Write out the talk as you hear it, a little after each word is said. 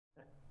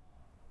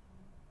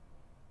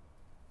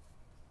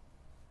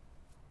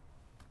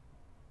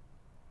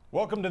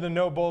Welcome to the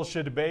No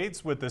Bullshit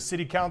Debates with the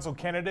City Council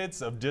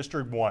candidates of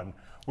District 1.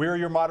 We are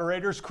your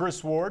moderators,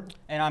 Chris Ward.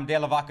 And I'm De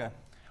La Vaca.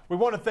 We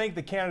want to thank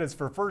the candidates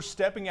for first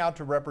stepping out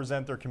to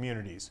represent their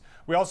communities.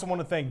 We also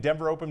want to thank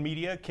Denver Open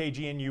Media,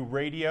 KGNU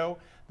Radio,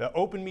 the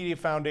Open Media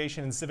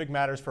Foundation, and Civic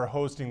Matters for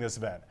hosting this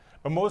event.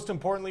 But most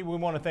importantly, we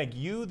want to thank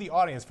you, the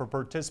audience, for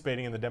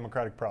participating in the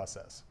democratic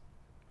process.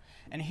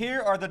 And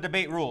here are the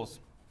debate rules.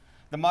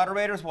 The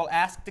moderators will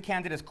ask the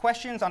candidates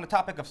questions on the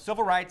topic of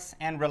civil rights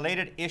and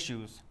related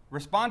issues.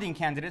 Responding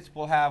candidates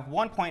will have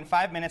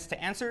 1.5 minutes to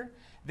answer,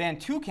 then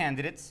two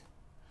candidates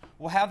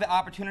will have the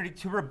opportunity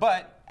to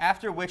rebut,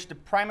 after which the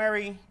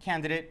primary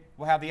candidate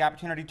will have the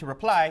opportunity to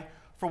reply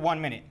for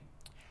 1 minute.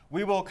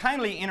 We will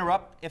kindly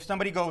interrupt if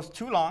somebody goes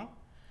too long,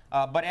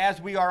 but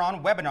as we are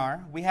on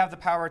webinar, we have the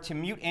power to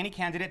mute any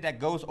candidate that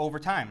goes over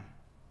time.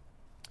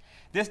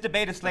 This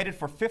debate is slated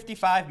for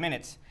 55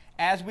 minutes.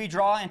 As we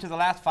draw into the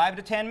last 5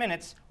 to 10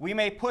 minutes, we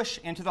may push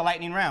into the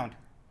lightning round.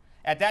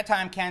 At that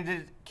time,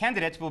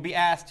 candidates will be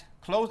asked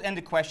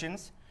closed-ended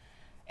questions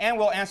and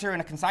will answer in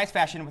a concise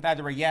fashion with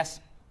either a yes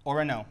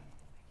or a no.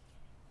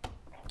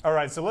 All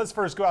right, so let's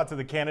first go out to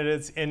the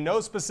candidates in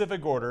no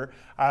specific order.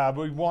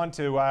 We want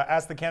to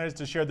ask the candidates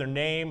to share their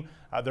name,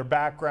 their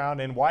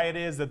background, and why it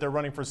is that they're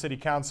running for city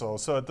council.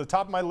 So at the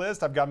top of my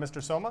list, I've got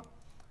Mr. Somma.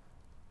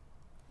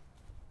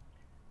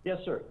 Yes,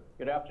 sir.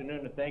 Good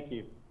afternoon, and thank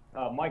you.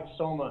 Mike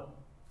Somma.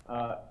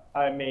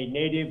 I'm a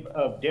native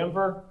of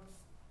Denver,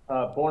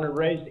 born and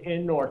raised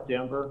in North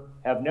Denver,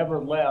 have never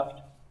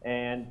left,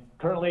 and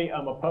currently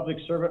I'm a public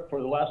servant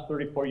for the last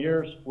 34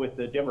 years with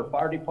the Denver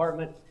Fire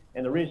Department.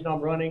 And the reason I'm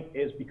running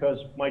is because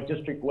my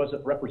district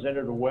wasn't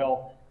represented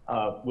well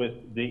with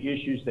the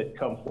issues that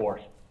come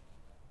forth.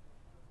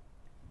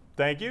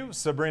 Thank you.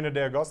 Sabrina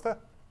D'Agosta.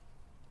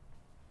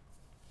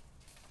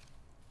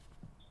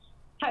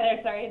 Hi there,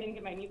 sorry I didn't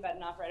get my mute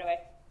button off right away.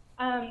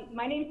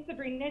 My name's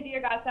Sabrina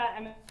D'Agosta.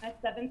 I'm a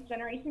 7th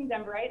generation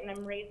Denverite, and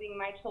I'm raising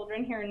my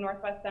children here in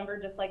Northwest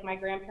Denver just like my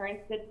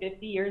grandparents did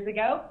 50 years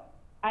ago.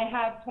 I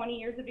have 20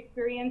 years of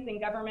experience in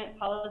government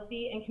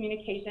policy and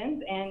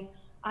communications, and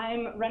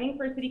I'm running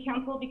for city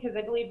council because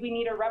I believe we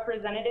need a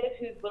representative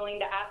who's willing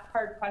to ask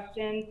hard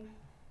questions,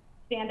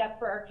 stand up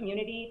for our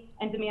community,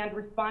 and demand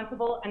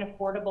responsible and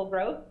affordable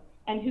growth,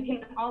 and who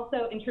can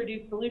also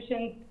introduce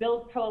solutions,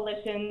 build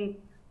coalitions,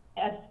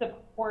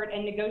 support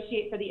and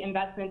negotiate for the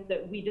investments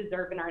that we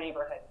deserve in our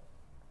neighborhood.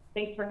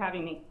 Thanks for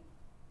having me.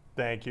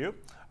 Thank you.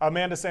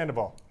 Amanda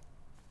Sandoval.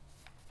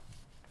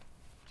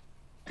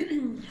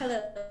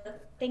 Hello,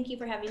 thank you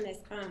for having this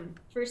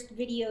first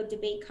video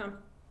debate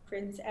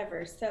conference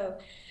ever. So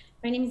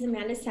my name is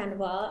Amanda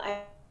Sandoval.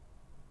 I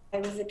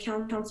was a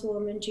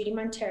councilwoman Judy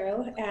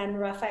Montero and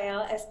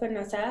Rafael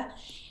Espinosa,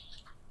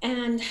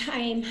 and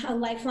I'm a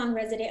lifelong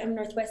resident of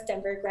Northwest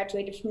Denver,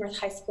 graduated from North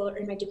High School,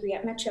 earned my degree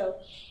at Metro.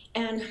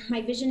 And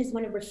my vision is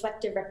one of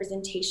reflective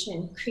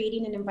representation,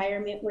 creating an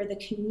environment where the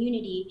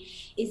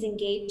community is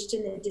engaged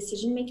in the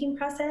decision-making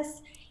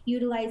process,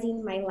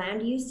 utilizing my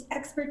land use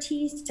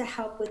expertise to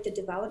help with the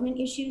development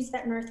issues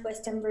that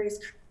Northwest Denver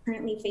is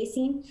currently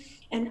facing,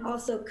 and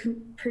also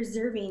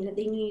preserving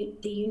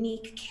the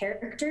unique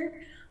character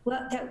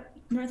that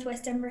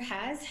Northwest Denver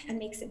has and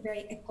makes it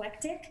very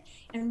eclectic,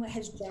 and what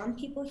has drawn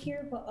people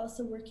here, while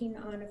also working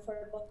on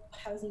affordable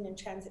housing and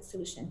transit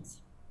solutions.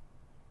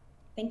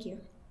 Thank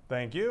you.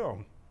 Thank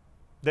you.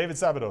 David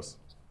Sabados.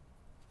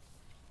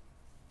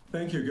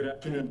 Thank you. Good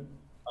afternoon.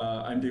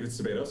 I'm David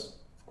Sabados,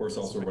 of course,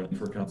 also running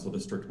for Council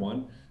District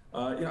 1.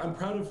 I'm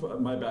proud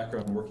of my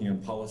background working on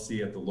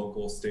policy at the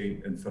local,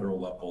 state, and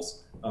federal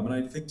levels. And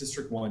I think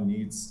District 1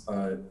 needs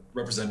a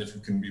representative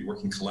who can be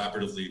working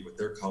collaboratively with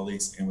their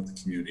colleagues and with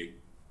the community.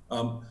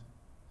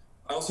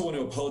 I also want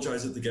to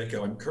apologize at the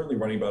get-go. I'm currently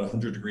running about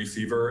 100-degree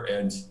fever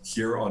and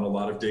here on a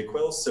lot of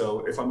Dayquil.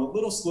 So if I'm a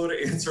little slow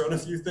to answer on a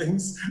few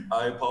things,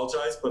 I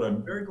apologize, but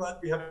I'm very glad to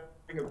be having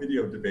a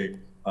video debate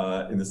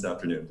in this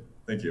afternoon.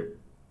 Thank you.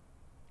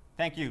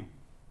 Thank you.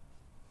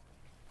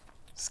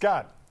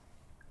 Scott.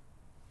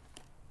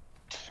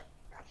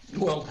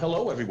 Well,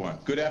 hello, everyone.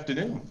 Good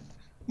afternoon.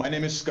 My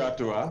name is Scott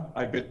Durrah.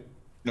 I've been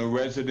a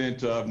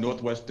resident of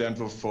Northwest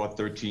Denver for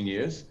 13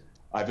 years.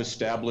 I've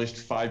established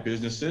 5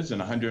 businesses and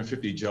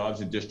 150 jobs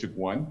in District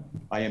 1.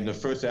 I am the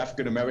first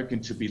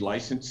African-American to be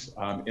licensed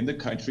in the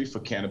country for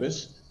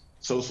cannabis.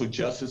 Social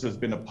justice has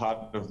been a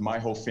part of my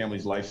whole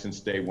family's life since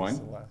day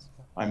one.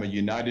 I'm a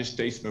United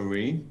States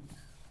Marine.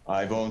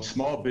 I've owned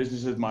small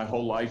businesses my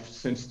whole life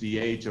since the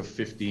age of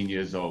 15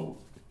 years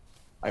old.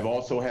 I've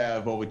also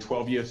have over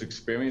 12 years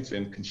experience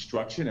in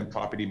construction and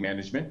property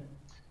management.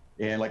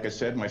 And like I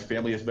said, my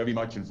family is very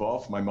much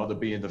involved, my mother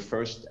being the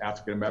first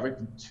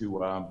African-American to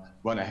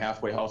run a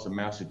halfway house in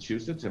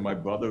Massachusetts, and my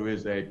brother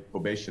is a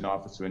probation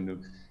officer in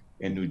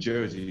New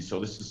Jersey. So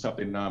this is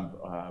something I'm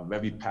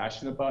very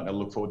passionate about, and I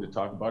look forward to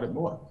talking about it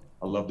more.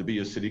 I'd love to be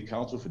a city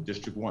council for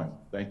District 1.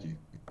 Thank you.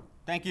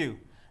 Thank you.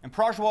 And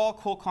Prajwal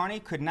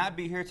Kulkarni could not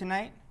be here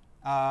tonight.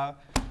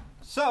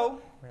 So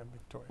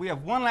we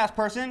have one last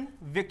person,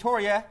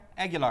 Victoria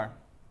Aguilar.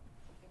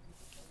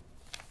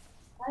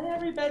 Hi,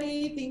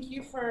 everybody. Thank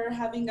you for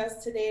having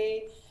us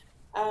today.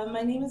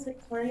 My name is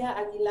Victoria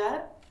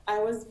Aguilar. I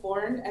was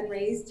born and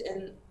raised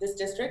in this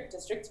district,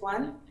 District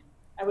 1.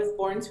 I was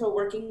born to a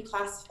working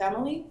class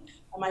family.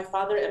 My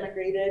father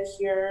immigrated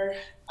here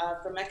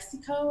from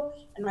Mexico,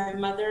 and my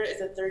mother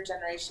is a third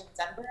generation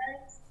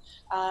Denverite.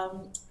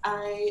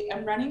 I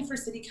am running for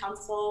city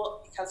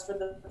council because for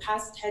the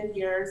past 10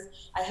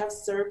 years, I have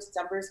served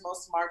Denver's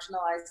most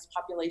marginalized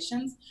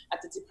populations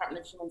at the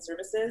Department of Human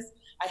Services.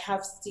 I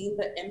have seen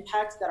the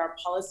impact that our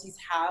policies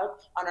have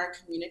on our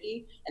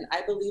community, and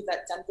I believe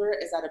that Denver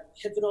is at a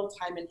pivotal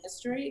time in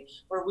history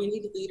where we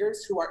need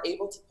leaders who are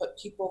able to put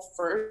people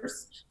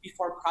first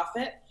before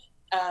profit.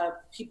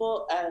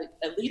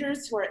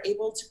 Leaders who are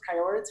able to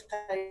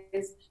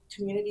prioritize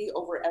community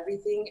over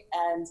everything,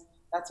 and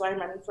that's why I'm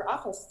running for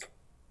office.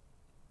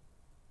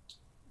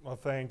 Well,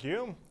 thank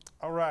you.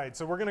 All right,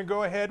 so we're going to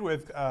go ahead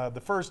with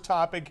the first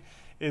topic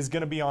is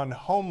going to be on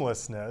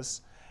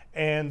homelessness.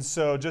 And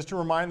so just to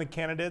remind the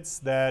candidates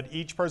that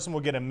each person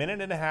will get 1.5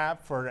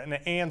 minutes for an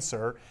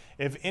answer.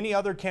 If any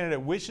other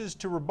candidate wishes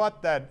to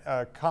rebut that,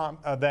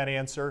 that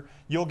answer,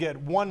 you'll get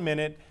 1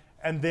 minute,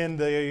 and then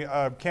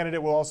the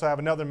candidate will also have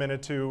another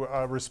minute to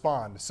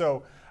respond.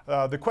 So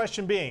the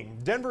question being,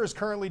 Denver is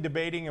currently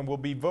debating and will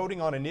be voting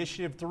on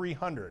Initiative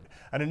 300,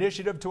 an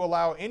initiative to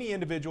allow any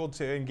individual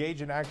to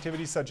engage in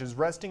activities such as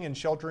resting and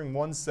sheltering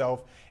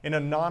oneself in a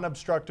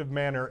non-obstructive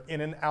manner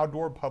in an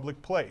outdoor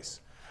public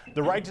place.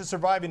 The Right to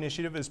Survive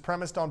initiative is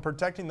premised on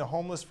protecting the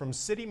homeless from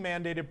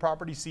city-mandated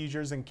property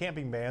seizures and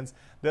camping bans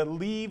that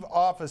leave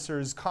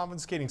officers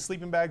confiscating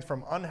sleeping bags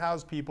from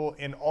unhoused people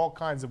in all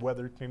kinds of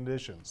weather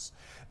conditions.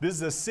 This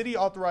is a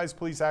city-authorized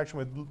police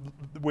action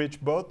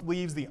which both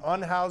leaves the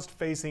unhoused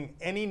facing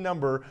any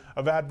number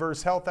of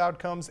adverse health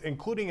outcomes,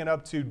 including and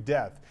up to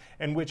death,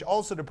 and which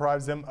also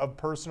deprives them of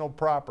personal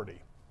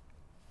property.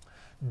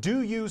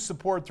 Do you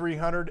support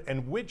 300,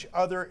 and which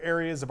other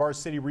areas of our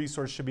city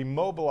resource should be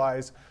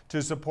mobilized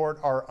to support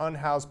our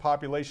unhoused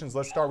populations?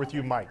 Let's start with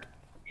you, Mike.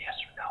 Yes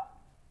or no?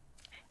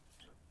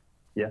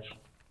 Yes.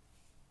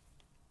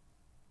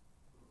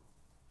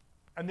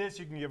 And this,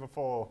 you can give a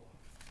full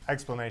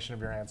explanation of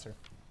your answer.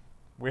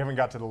 We haven't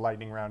got to the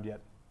lightning round yet.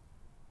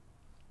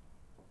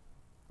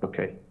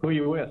 Okay. Who are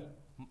you with?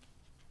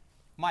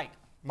 Mike.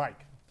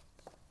 Mike.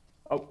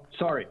 Oh,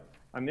 sorry.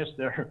 I missed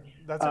there.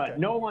 That's okay.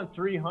 No on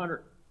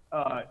 300.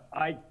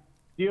 I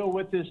deal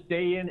with this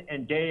day in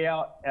and day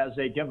out as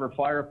a Denver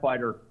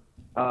firefighter.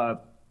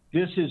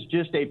 This is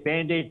just a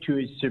Band-Aid to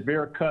a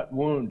severe cut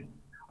wound.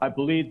 I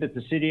believe that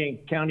the city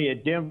and county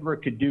of Denver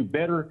could do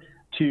better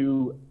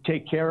to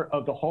take care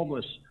of the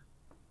homeless.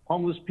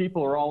 Homeless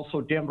people are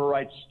also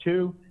Denverites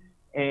too.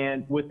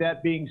 And with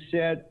that being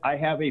said, I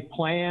have a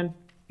plan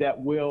that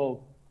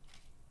will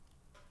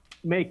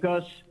make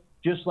us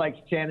just like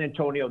San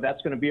Antonio.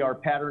 That's going to be our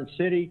pattern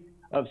city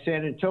of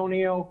San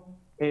Antonio.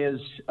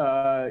 Is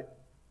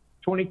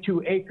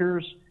 22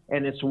 acres,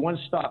 and it's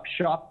one-stop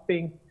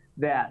shopping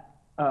that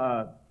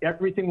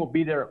everything will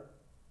be there.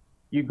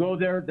 You go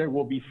there, there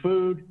will be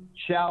food,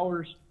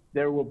 showers,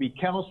 there will be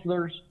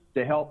counselors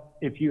to help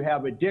if you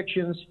have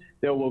addictions,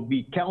 there will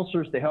be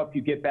counselors to help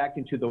you get back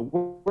into the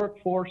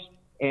workforce,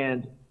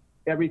 and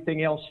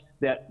everything else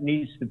that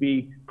needs to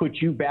be put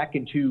you back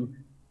into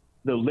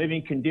the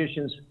living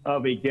conditions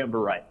of a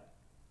Denverite.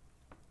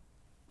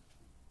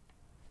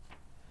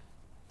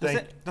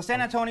 The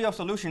San Antonio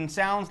solution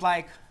sounds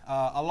like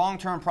a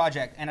long-term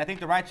project, and I think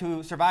the Right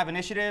to Survive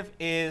initiative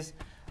is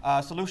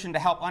a solution to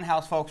help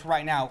unhoused folks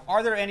right now.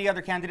 Are there any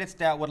other candidates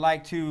that would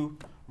like to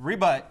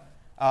rebut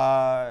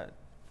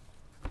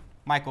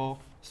Michael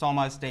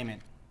Somma's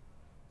statement?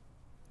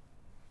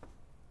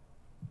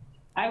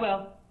 I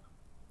will.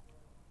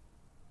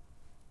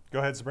 Go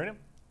ahead, Sabrina.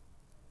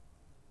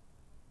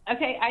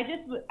 Okay, I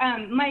just,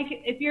 Mike,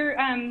 if you're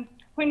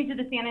pointing to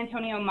the San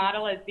Antonio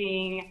model as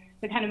being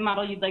the kind of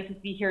model you'd like to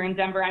see here in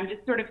Denver, I'm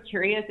just sort of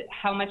curious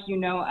how much you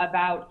know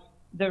about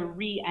the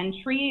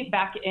re-entry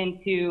back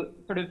into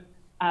sort of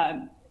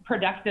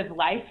productive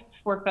life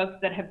for folks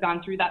that have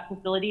gone through that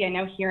facility. I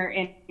know here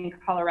in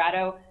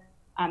Colorado,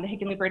 the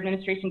Hickenlooper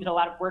administration did a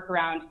lot of work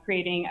around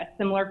creating a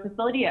similar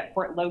facility at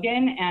Fort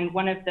Logan, and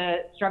one of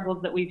the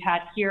struggles that we've had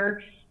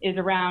here is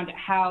around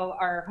how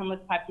our homeless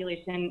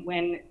population,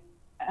 when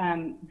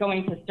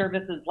going to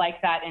services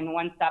like that in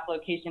one-stop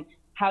location,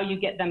 how you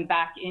get them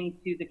back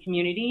into the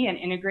community and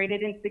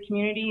integrated into the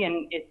community,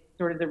 and it's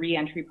sort of the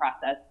re-entry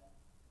process.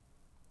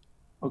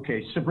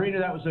 Okay,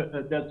 Sabrina,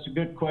 that's a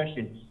good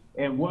question.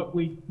 And what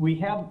we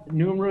have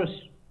numerous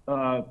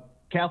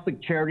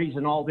Catholic charities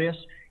and all this,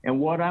 and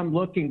what I'm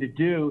looking to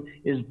do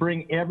is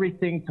bring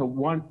everything to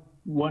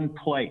one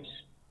place.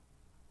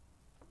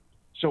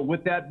 So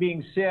with that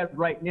being said,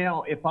 right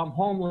now, if I'm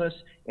homeless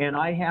and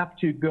I have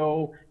to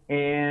go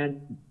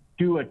and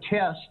do a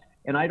test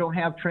and I don't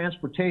have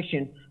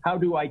transportation, how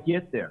do I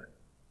get there?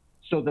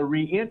 So the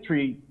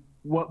reentry,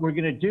 what we're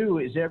going to do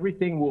is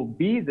everything will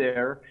be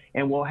there,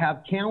 and we'll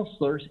have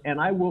counselors,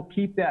 and I will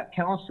keep that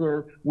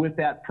counselor with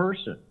that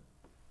person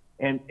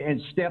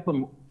and step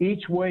them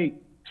each way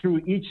through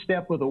each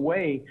step of the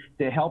way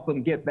to help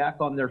them get back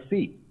on their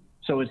feet.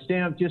 So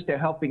instead of just a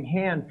helping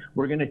hand,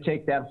 we're going to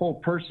take that whole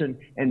person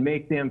and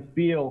make them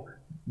feel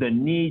the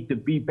need to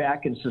be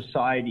back in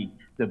society,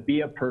 to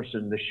be a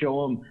person, to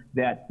show them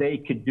that they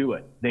could do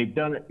it. They've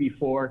done it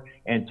before,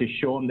 and to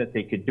show them that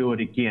they could do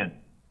it again.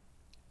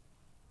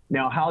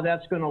 Now, how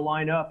that's going to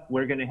line up,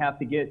 we're going to have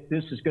to get,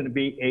 this is going to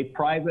be a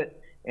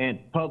private and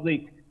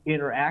public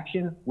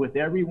interaction with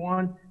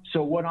everyone.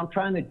 So what I'm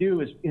trying to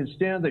do is,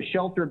 instead of the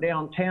shelter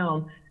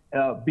downtown,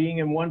 being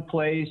in one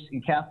place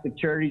and Catholic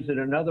Charities in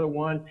another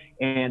one,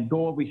 and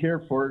go over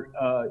here for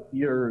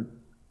your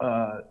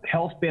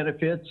health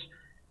benefits,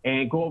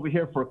 and go over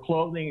here for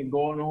clothing, and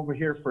going over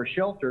here for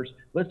shelters,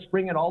 let's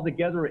bring it all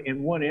together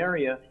in one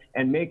area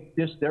and make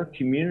this their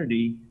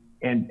community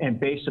and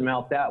base them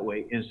out that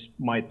way, is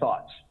my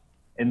thoughts.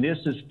 And this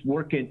is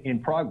work in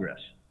progress.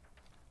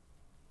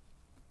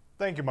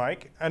 Thank you,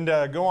 Mike. And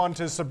go on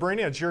to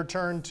Sabrina. It's your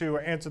turn to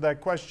answer that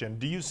question.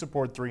 Do you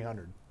support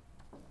 300?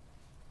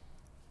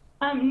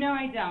 No,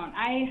 I don't.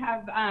 I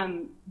have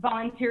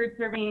volunteered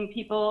serving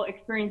people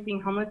experiencing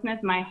homelessness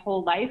my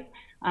whole life,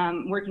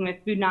 working with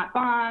Food Not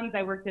Bombs.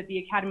 I worked at the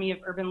Academy of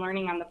Urban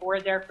Learning on the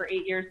board there for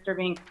 8 years,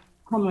 serving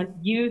homeless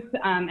youth,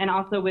 and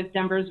also with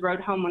Denver's Road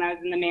Home when I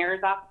was in the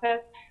mayor's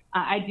office.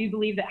 I do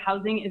believe that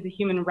housing is a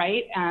human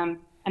right, and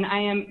I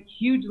am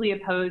hugely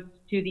opposed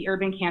to the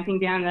urban camping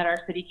ban that our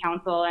city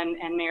council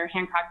and Mayor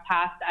Hancock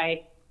passed.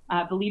 I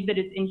believe that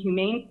it's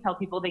inhumane to tell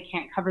people they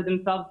can't cover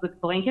themselves with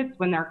blankets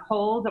when they're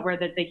cold, or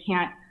that they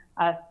can't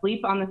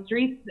sleep on the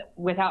streets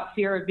without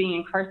fear of being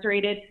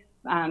incarcerated.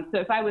 So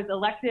if I was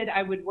elected,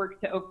 I would work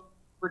to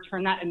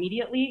overturn that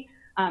immediately.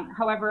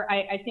 However,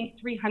 I think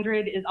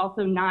 300 is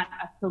also not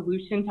a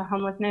solution to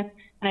homelessness,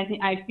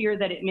 and I fear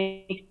that it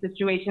makes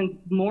situations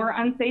more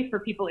unsafe for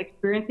people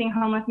experiencing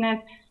homelessness,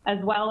 as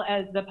well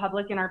as the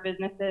public and our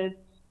businesses.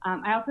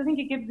 I also think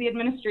it gives the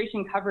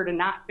administration cover to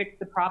not fix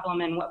the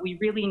problem, and what we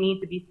really need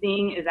to be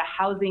seeing is a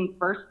housing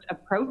first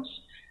approach,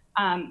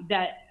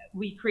 that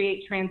we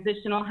create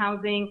transitional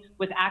housing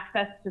with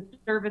access to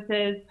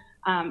services,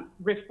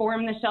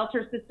 reform the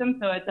shelter system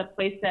so it's a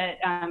place that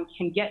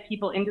can get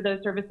people into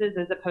those services,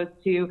 as opposed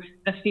to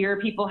the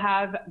fear people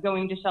have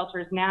going to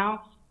shelters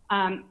now.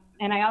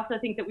 And I also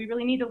think that we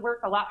really need to work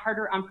a lot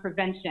harder on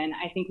prevention.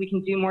 I think we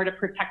can do more to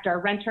protect our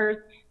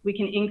renters. We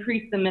can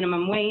increase the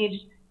minimum wage,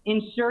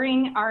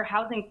 ensuring our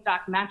housing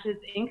stock matches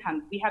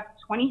incomes. We have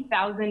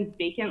 20,000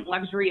 vacant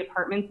luxury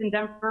apartments in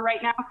Denver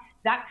right now.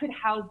 That could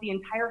house the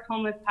entire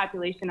homeless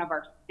population of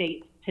our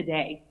state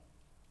today.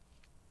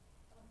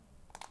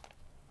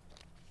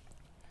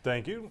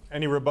 Thank you.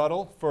 Any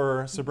rebuttal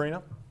for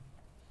Sabrina?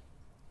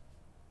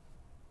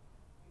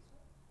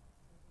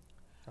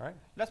 All right.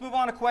 Let's move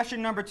on to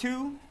question number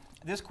 2.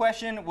 This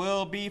question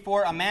will be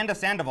for Amanda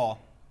Sandoval.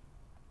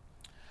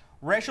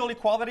 Racial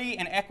equality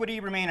and equity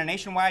remain a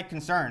nationwide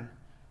concern.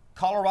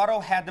 Colorado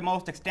had the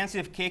most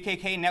extensive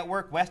KKK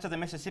network west of the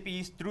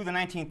Mississippi through the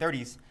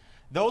 1930s.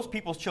 Those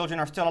people's children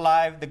are still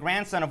alive. The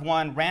grandson of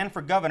one ran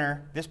for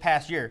governor this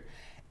past year.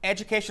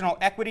 Educational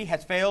equity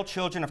has failed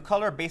children of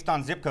color based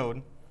on zip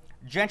code.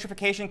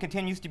 Gentrification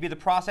continues to be the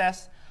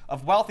process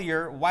of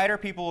wealthier, whiter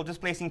people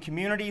displacing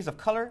communities of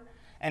color,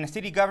 and a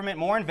city government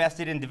more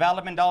invested in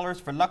development dollars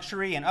for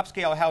luxury and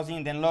upscale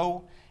housing than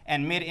low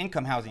and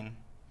mid-income housing.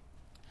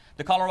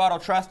 The Colorado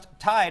Trust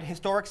tied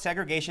historic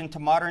segregation to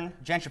modern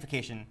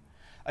gentrification.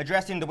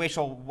 Addressing the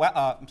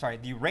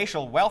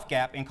racial wealth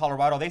gap in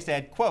Colorado, they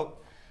said,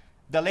 quote,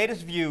 "The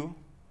latest view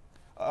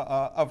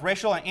of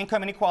racial and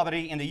income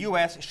inequality in the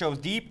U.S. shows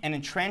deep and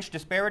entrenched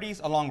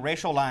disparities along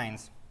racial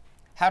lines.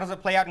 How does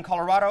it play out in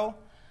Colorado?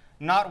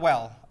 Not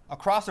well.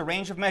 Across a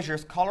range of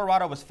measures,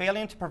 Colorado was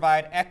failing to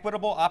provide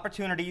equitable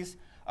opportunities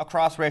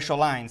across racial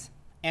lines,"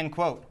 end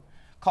quote.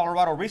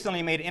 Colorado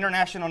recently made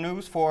international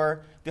news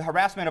for the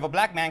harassment of a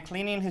black man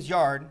cleaning his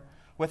yard,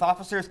 with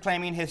officers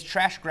claiming his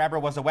trash grabber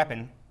was a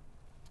weapon.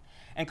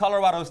 And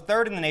Colorado is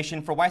third in the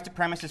nation for white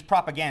supremacist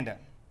propaganda.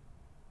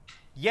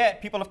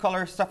 Yet, people of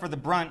color suffer the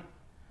brunt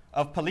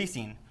of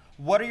policing.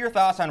 What are your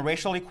thoughts on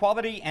racial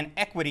equality and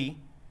equity,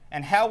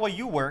 and how will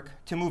you work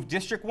to move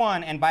District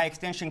 1 and by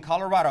extension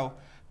Colorado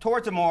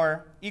towards a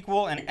more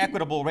equal and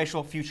equitable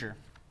racial future?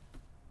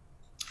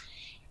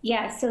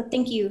 Yeah, so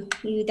thank you.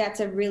 That's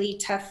a really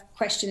tough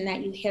question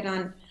that you hit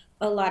on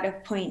a lot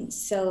of points.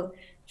 So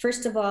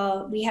first of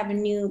all, we have a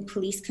new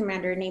police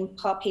commander named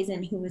Paul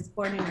Pazin, who was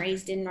born and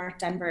raised in North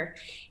Denver,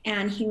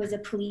 and he was a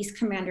police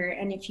commander.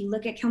 And if you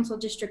look at Council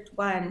District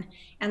 1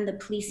 and the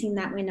policing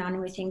that went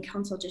on within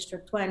Council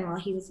District 1 while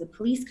he was the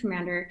police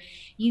commander,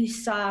 you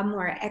saw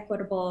more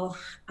equitable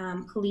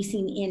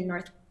policing in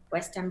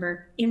Northwest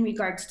Denver in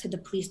regards to the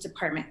police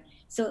department.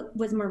 So it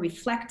was more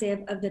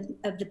reflective of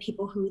the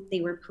people who they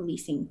were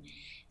policing.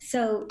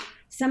 So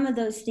some of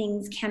those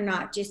things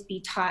cannot just be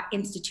taught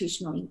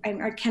institutionally,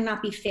 or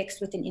cannot be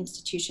fixed with an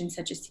institution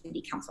such as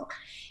City Council.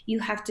 You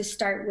have to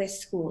start with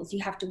schools.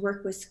 You have to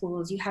work with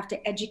schools. You have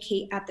to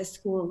educate at the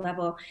school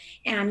level.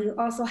 And you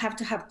also have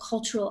to have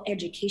cultural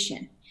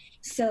education.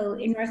 So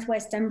in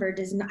Northwest Denver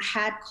does not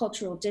had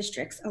cultural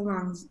districts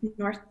along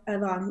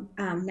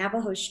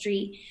Navajo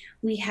Street.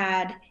 We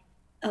had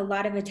a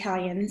lot of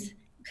Italians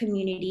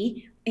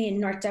community in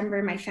North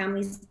Denver. My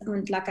family's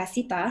owned La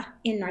Casita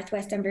in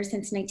Northwest Denver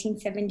since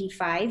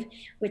 1975,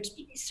 which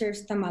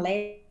serves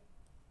tamales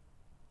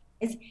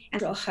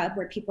and a hub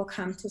where people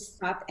come to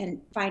stop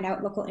and find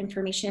out local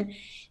information.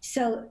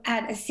 So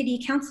at a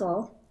city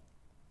council,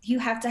 you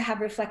have to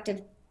have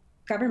reflective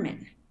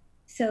government.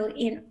 So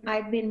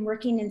I've been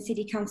working in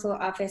city council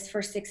office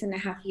for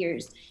 6.5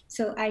 years.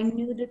 So I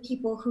knew the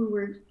people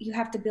you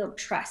have to build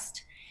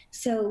trust.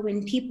 So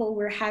when people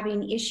were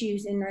having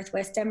issues in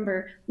Northwest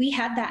Denver, we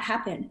had that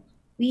happen.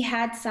 We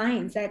had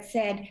signs that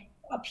said,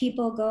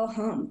 people go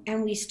home,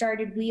 and we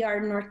started We Are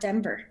North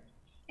Denver.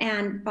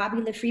 And Bobby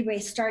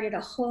Lafrebre started a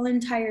whole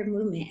entire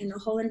movement and a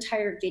whole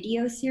entire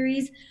video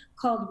series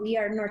called We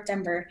Are North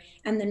Denver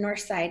and the North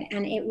Side.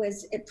 And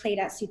it played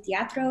at Su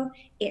Teatro.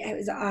 It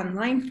was an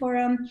online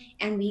forum,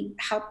 and we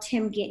helped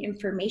him get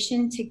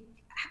information to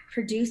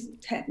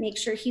make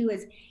sure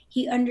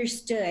he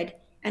understood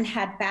and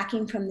had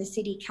backing from the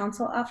city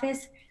council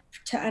office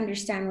to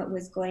understand what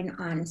was going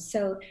on.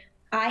 So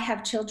I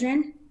have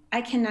children.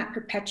 I cannot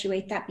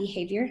perpetuate that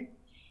behavior.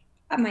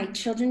 My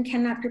children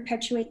cannot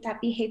perpetuate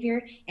that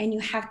behavior, and you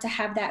have to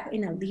have that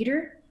in a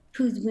leader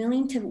who's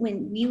willing to,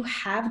 when you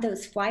have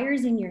those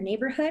flyers in your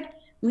neighborhood,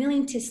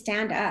 willing to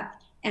stand up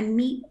and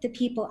meet the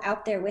people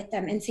out there with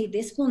them and say,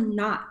 this will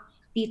not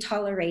be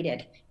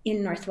tolerated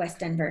in Northwest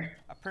Denver.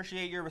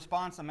 Appreciate your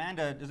response,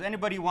 Amanda. Does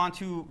anybody want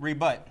to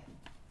rebut?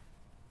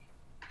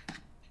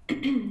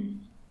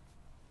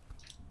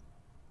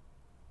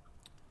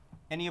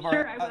 Any of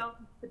Sure, I will,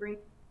 Sabrina.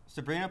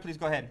 Sabrina, please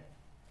go ahead.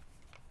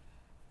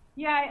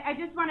 Yeah, I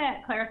just want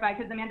to clarify,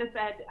 because Amanda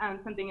said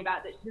something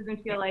about that she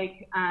doesn't feel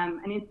like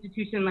an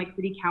institution like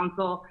City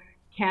Council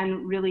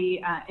can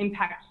really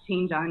impact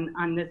change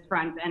on this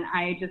front. And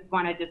I just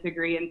want to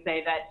disagree and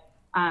say that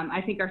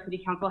I think our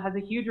City Council has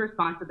a huge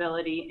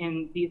responsibility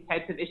in these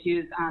types of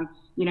issues.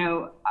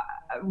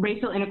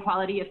 Racial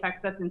inequality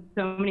affects us in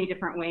so many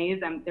different ways.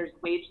 There's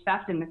wage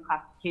theft in the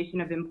classification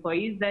of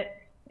employees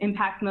that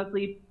impacts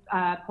mostly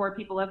poor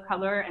people of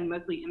color and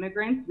mostly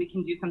immigrants. We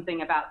can do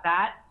something about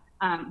that.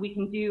 We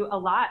can do a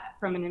lot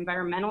from an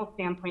environmental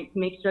standpoint to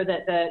make sure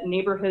that the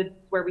neighborhoods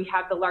where we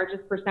have the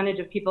largest percentage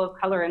of people of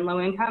color and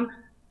low income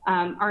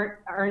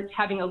aren't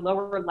having a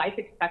lower life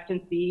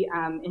expectancy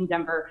in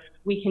Denver.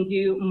 We can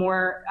do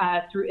more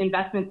through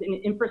investments in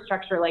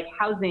infrastructure like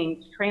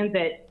housing,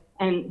 transit,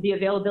 and the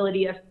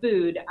availability of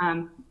food.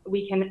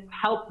 We can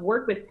help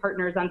work with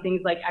partners on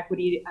things like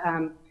equity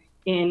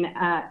in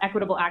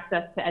equitable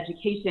access to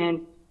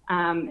education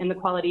and the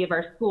quality of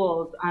our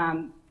schools.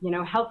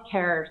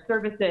 Healthcare,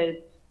 services,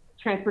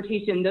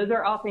 transportation, those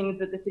are all things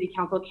that the City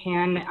Council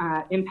can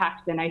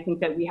impact, and I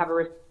think that we have a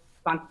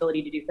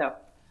responsibility to do so.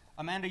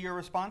 Amanda, your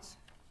response?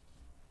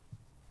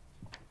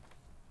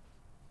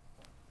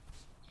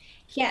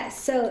 Yeah,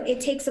 so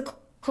it takes a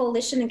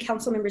coalition of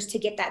council members to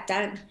get that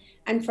done.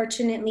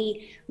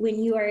 Unfortunately,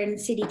 when you are in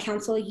City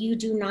Council, you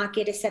do not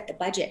get to set the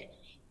budget.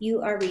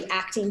 You are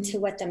reacting to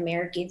what the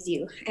mayor gives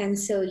you. And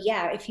so,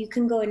 yeah, if you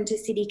can go into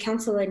City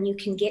Council and you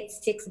can get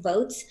 6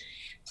 votes,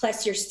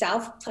 plus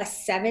yourself,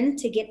 plus 7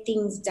 to get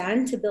things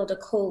done, to build a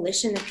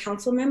coalition of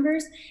council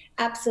members,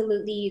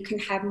 absolutely you can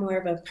have more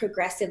of a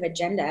progressive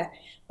agenda.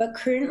 But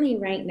currently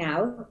right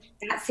now,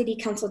 that city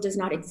council does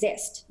not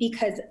exist,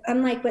 because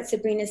unlike what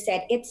Sabrina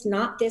said, it's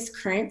not this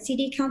current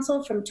city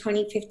council from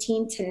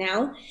 2015 to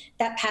now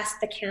that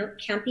passed the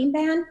camping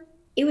ban.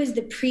 It was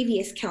the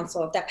previous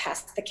council that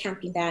passed the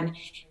camping ban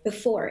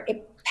before.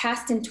 It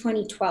passed in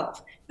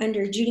 2012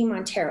 under Judy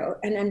Montero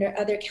and under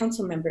other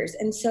council members.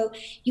 And so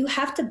you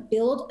have to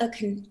build a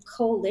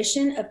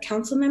coalition of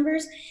council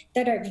members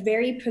that are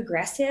very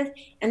progressive,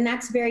 and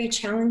that's very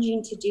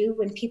challenging to do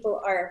when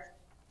people are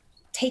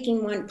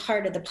taking one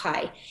part of the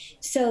pie.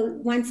 So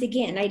once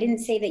again, I didn't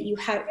say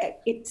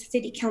that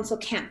City Council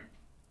can't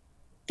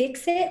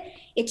fix it.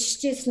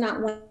 It's just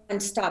not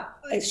one-stop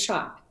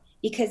shop,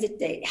 because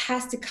it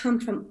has to come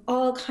from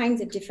all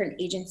kinds of different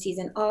agencies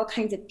and all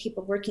kinds of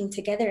people working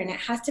together, and it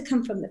has to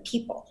come from the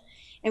people.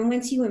 And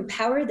once you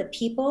empower the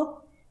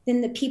people,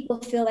 then the people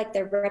feel like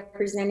their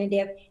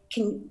representative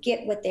can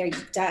get what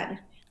they've done.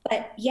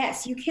 But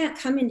yes, you can't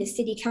come into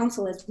City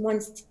Council as one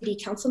city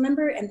council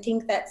member and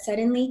think that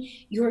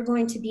suddenly you're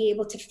going to be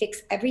able to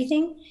fix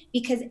everything,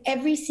 because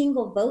every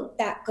single vote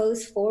that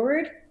goes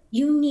forward,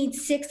 you need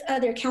 6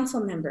 other council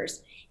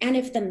members. And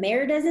if the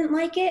mayor doesn't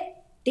like it,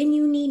 then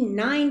you need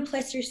 9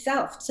 plus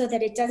yourself, so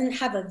that it doesn't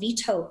have a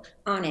veto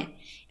on it.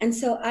 And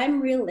so I'm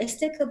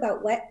realistic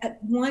about what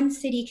one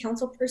city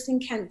council person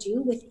can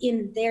do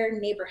within their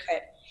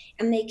neighborhood.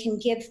 And they can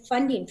give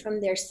funding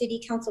from their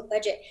city council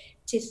budget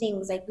to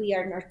things like We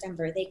Are North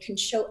Denver. They can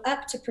show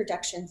up to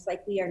productions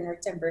like We Are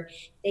North Denver.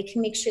 They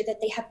can make sure that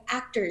they have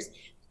actors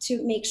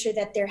to make sure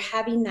that they're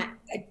having that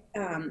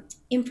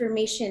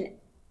information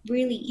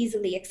really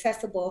easily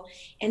accessible.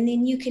 And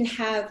then you can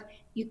have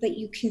but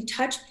you can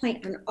touch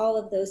point on all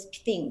of those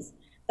things.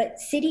 But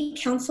City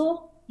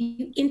Council,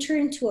 you enter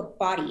into a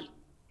body,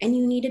 and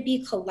you need to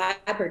be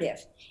collaborative,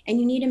 and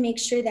you need to make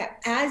sure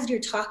that as you're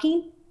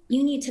talking,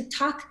 you need to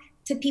talk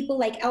to people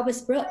like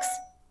Elvis Brooks,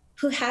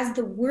 who has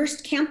the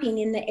worst camping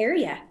in the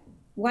area.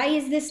 Why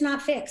is this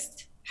not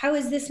fixed? How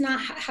is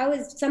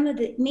some of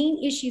the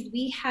main issues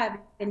we have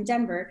in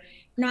Denver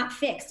not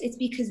fixed? It's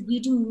because we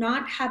do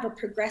not have a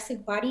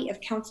progressive body of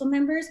council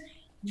members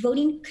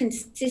voting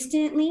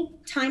consistently,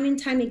 time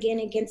and time again,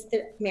 against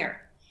the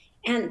mayor.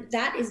 And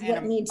that is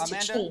what needs to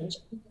change,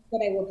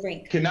 what I will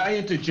bring. Can I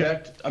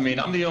interject? I mean,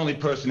 I'm the only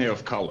person here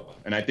of color,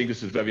 and I think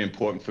this is very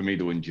important for me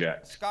to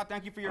inject. Scott,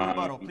 thank you for your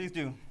rebuttal. Please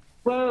do.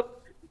 Well,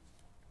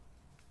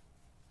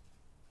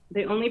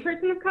 the only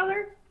person of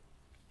color?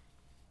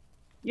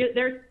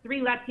 There's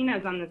 3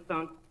 Latinas on this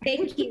phone.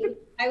 Thank you.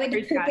 I would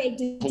beg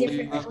to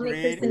differ.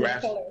 Only person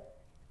of color.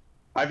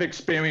 I've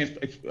experienced,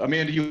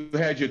 Amanda, you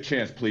had your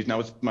chance, please. Now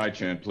it's my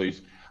chance,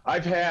 please.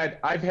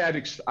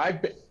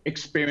 I've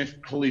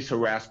experienced police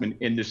harassment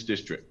in this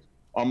district.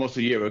 Almost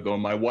a year ago,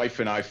 my wife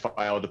and I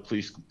filed a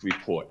police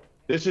report.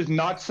 This is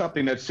not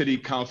something that city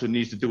council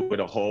needs to do as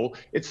a whole.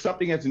 It's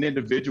something as an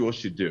individual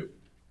should do.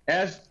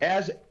 As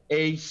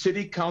a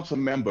city council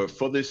member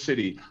for this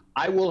city,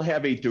 I will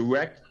have a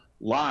direct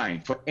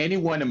line for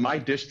anyone in my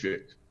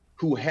district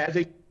who has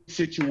a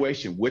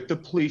situation with the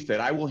police that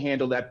I will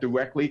handle that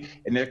directly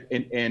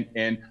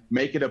and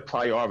make it a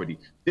priority.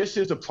 This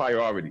is a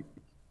priority.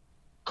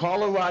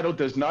 Colorado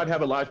does not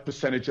have a large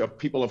percentage of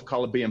people of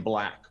color being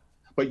black,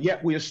 but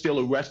yet we are still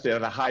arrested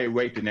at a higher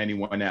rate than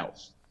anyone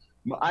else.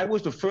 I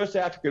was the first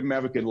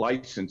African-American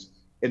licensed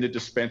in the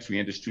dispensary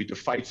industry to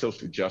fight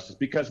social justice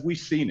because we've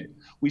seen it.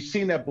 We've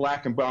seen that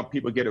black and brown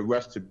people get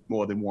arrested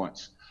more than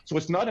once. So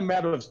it's not a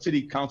matter of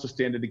city council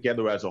standing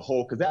together as a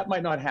whole, because that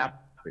might not happen.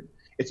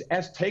 It's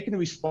as taking the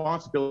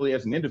responsibility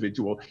as an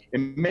individual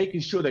and making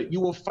sure that you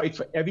will fight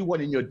for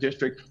everyone in your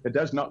district that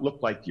does not look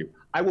like you.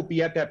 I will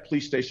be at that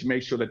police station,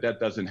 make sure that that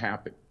doesn't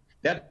happen.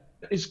 That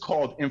is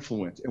called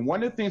influence. And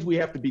one of the things we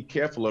have to be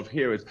careful of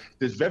here is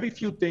there's very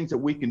few things that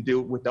we can do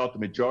without the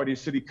majority of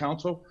city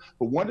council.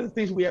 But one of the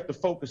things we have to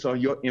focus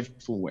on, your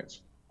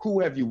influence.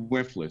 Who have you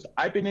influenced?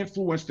 I've been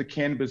influenced the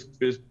cannabis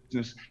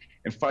business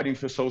and fighting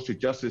for social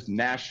justice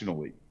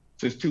nationally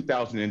since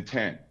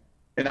 2010.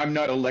 And I'm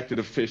not an elected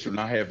official and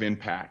I have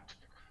impact.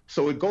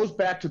 So it goes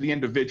back to the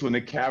individual and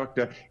the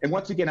character. And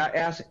once again, I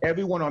ask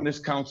everyone on this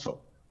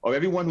council or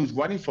everyone who's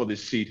running for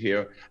this seat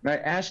here, and I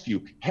ask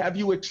you, have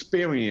you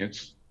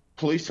experienced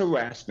police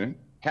harassment?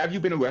 Have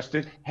you been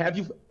arrested? Have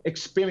you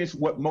experienced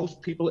what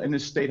most people in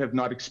this state have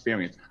not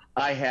experienced?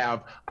 I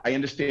have. I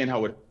understand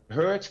how it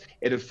hurts.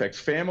 It affects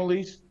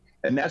families.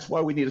 And that's why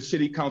we need a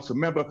city council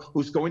member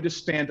who's going to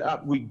stand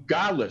up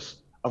regardless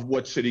of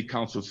what city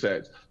council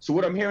says. So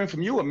what I'm hearing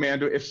from you,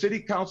 Amanda, if city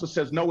council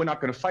says, no, we're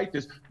not going to fight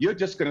this, you're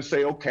just going to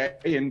say, okay,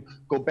 and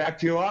go back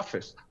to your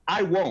office.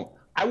 I won't.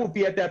 I will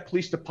be at that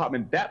police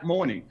department that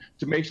morning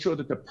to make sure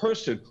that the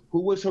person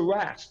who was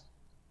harassed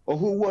or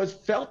who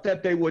felt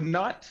that they were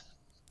not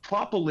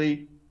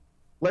properly,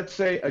 let's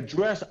say,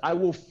 addressed, I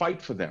will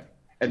fight for them.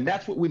 And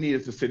that's what we need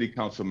as a city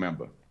council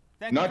member.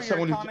 Thank you for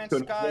your comments,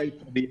 Scott.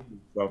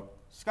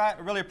 Scott,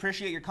 I really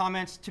appreciate your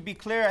comments. To be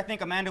clear, I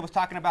think Amanda was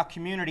talking about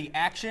community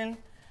action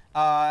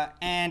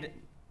and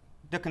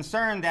the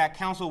concern that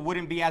council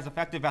wouldn't be as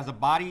effective as a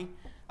body,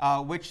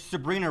 which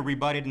Sabrina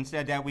rebutted and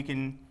said that we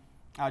can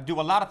do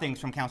a lot of things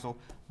from council.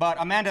 But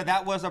Amanda,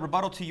 that was a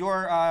rebuttal to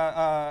your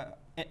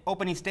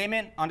opening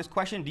statement on this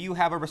question. Do you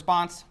have a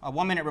response, a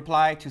 1-minute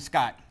reply to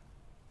Scott?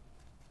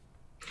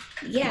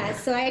 Yeah,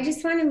 so I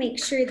just want to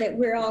make sure that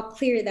we're all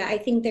clear that I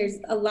think there's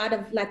a lot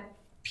of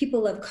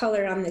people of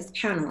color on this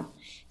panel.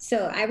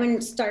 So I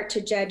wouldn't start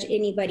to judge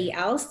anybody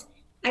else.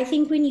 I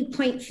think when you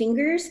point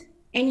fingers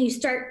and you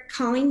start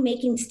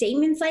making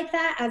statements like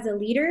that as a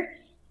leader,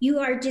 you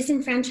are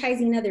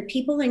disenfranchising other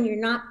people and you're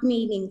not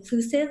being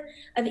inclusive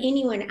of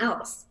anyone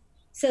else.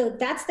 So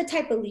that's the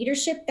type of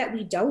leadership that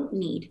we don't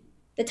need.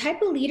 The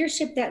type of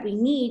leadership that we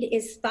need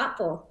is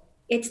thoughtful.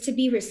 It's to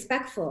be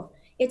respectful.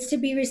 It's to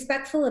be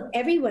respectful of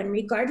everyone,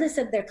 regardless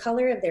of their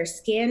color of their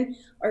skin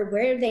or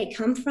where they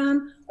come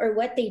from or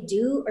what they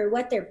do or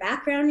what their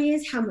background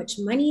is, how much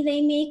money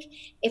they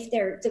make. If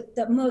they're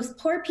the most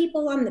poor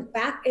people on the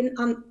back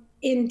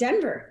in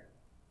Denver.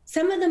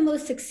 Some of the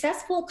most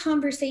successful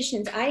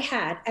conversations I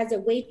had as a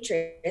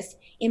waitress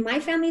in my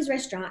family's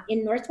restaurant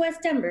in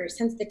Northwest Denver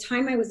since the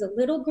time I was a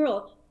little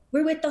girl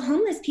were with the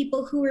homeless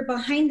people who were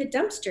behind the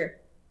dumpster.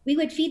 We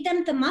would feed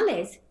them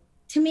tamales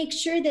to make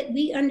sure that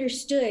we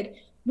understood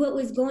what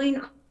was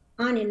going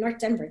on in North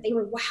Denver. They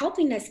were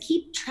helping us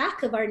keep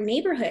track of our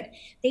neighborhood.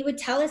 They would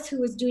tell us who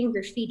was doing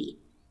graffiti.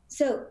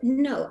 So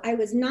no, I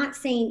was not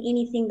saying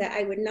anything that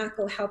I would not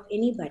go help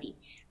anybody.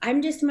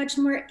 I'm just much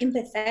more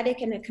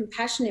empathetic and a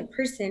compassionate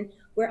person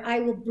where I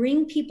will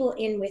bring people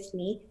in with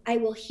me. I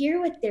will hear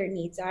what their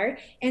needs are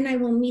and I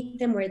will meet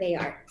them where they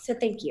are. So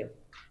thank you.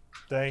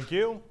 Thank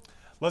you.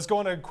 Let's go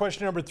on to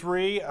question number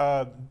 3.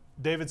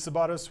 David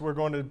Sabados, we're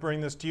going to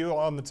bring this to you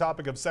on the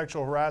topic of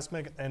sexual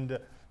harassment and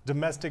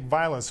domestic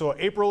violence. So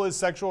April is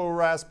sexual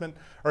harassment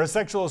or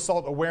Sexual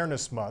Assault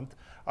Awareness Month.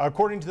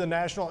 According to the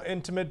National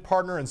Intimate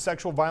Partner and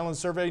Sexual Violence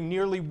Survey,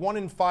 nearly 1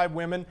 in 5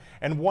 women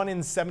and 1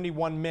 in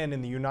 71 men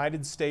in the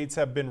United States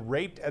have been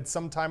raped at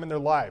some time in their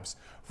lives.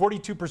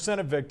 42%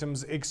 of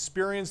victims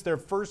experienced their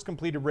first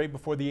completed rape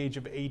before the age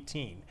of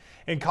 18.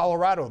 In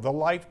Colorado, the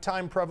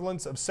lifetime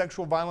prevalence of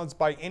sexual violence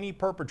by any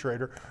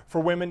perpetrator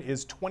for women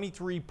is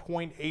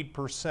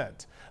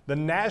 23.8%. The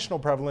national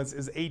prevalence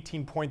is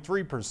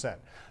 18.3%.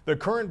 The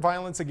Current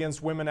Violence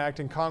Against Women Act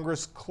in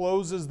Congress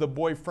closes the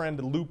boyfriend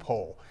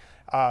loophole,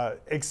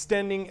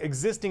 extending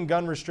existing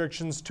gun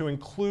restrictions to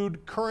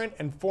include current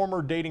and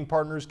former dating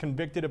partners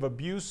convicted of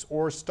abuse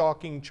or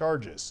stalking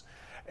charges.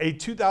 A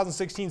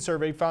 2016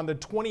 survey found that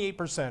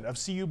 28% of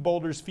CU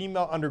Boulder's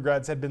female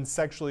undergrads had been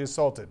sexually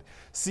assaulted.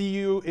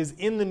 CU is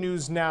in the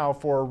news now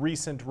for a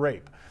recent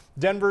rape.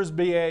 Denver's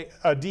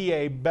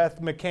DA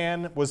Beth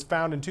McCann was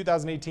found in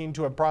 2018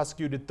 to have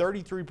prosecuted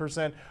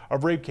 33%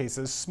 of rape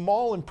cases,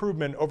 small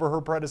improvement over her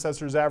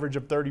predecessor's average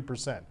of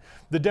 30%.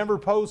 The Denver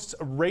Post's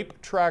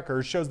rape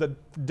tracker shows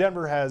that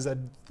Denver has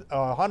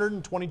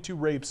 122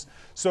 rapes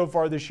so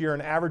far this year,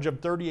 an average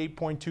of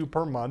 38.2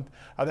 per month.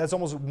 That's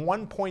almost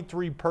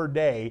 1.3 per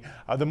day.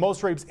 The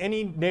most rapes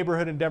any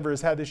neighborhood in Denver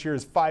has had this year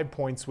is 5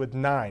 points with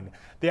 9.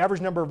 The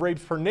average number of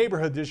rapes per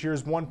neighborhood this year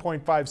is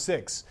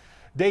 1.56.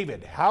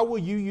 David, how will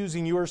you,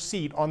 using your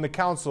seat on the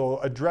council,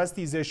 address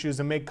these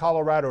issues and make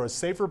Colorado a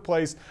safer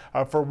place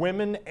for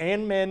women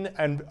and men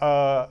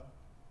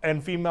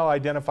and female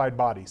identified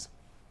bodies?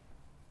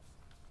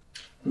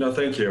 No,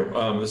 thank you.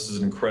 This is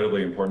an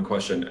incredibly important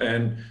question.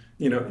 And,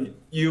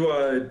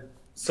 you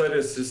cited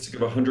a statistic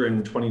of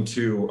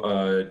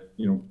 122,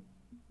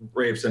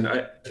 rapes. And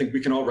I think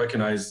we can all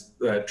recognize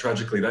that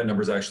tragically that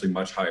number is actually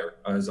much higher,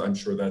 as I'm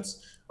sure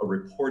that's a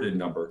reported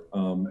number.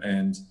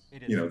 And,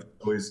 it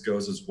always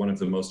goes as one of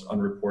the most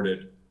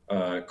unreported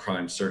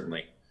crimes,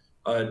 certainly.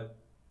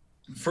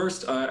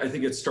 First, I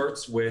think it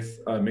starts with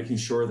making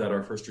sure that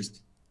our first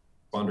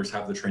responders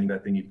have the training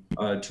that they need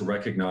to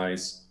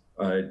recognize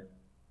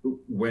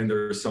when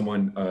there's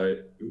someone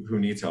who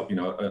needs help.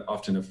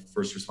 Often a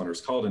first responder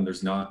is called and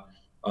there's not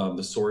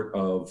the sort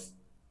of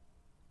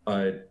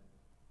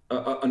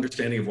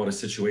understanding of what a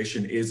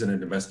situation is in a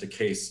domestic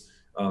case,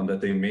 that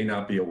they may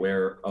not be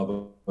aware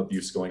of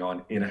abuse going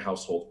on in a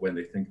household when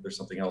they think there's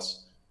something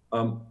else.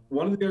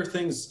 One of the other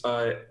things,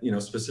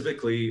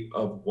 specifically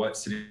of what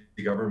city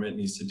government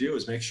needs to do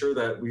is make sure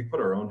that we put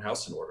our own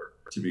house in order,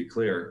 to be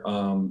clear.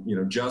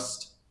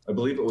 I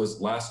believe it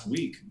was last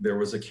week, there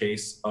was a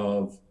case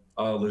of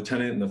a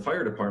lieutenant in the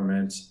fire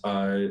department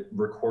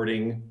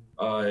recording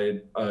a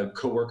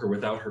coworker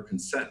without her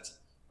consent.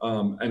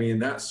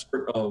 That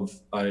sort of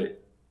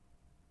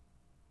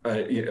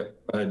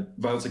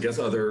violence against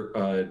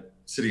other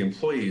city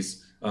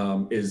employees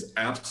is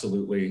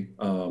absolutely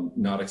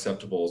not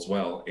acceptable as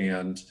well.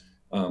 And,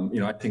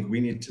 I think we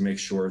need to make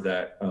sure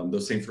that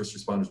those same first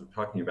responders we're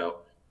talking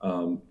about,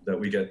 that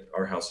we get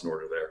our house in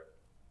order there.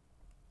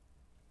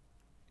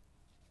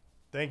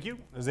 Thank you.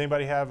 Does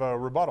anybody have a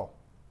rebuttal?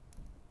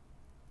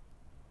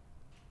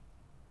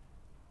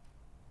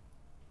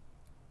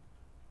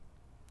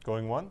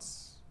 Going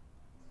once?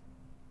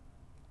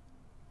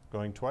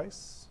 Going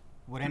twice?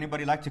 Would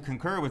anybody like to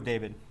concur with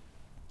David?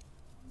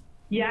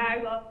 Yeah, I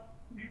will.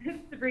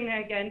 Sabrina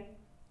again.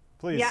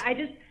 Please. Yeah, I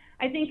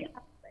think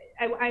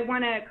I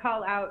want to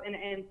call out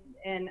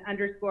and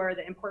underscore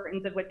the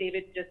importance of what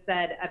David just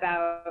said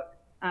about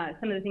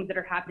some of the things that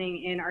are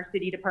happening in our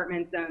city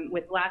departments.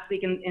 With last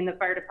week in the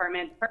fire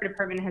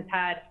department has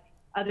had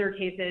other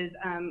cases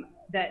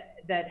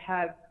that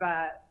have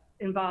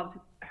involved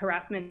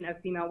harassment of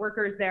female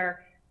workers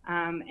there.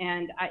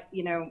 And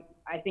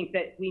I think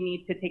that we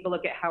need to take a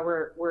look at how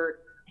we're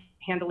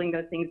handling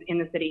those things in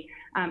the city.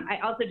 I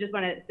also just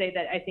want to say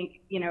that I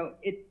think,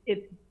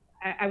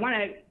 I want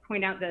to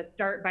point out the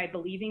Start by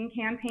Believing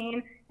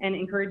campaign and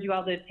encourage you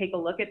all to take a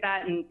look at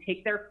that and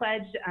take their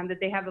pledge that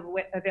they have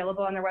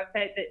available on their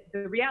website.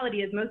 The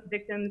reality is most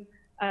victims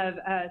of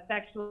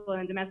sexual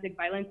and domestic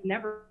violence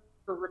never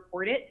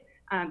report it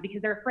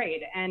because they're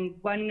afraid. And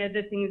one of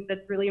the things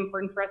that's really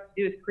important for us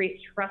to do is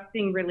create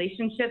trusting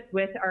relationships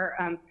with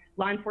our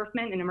law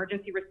enforcement and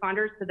emergency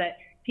responders so that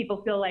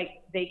people feel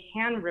like they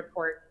can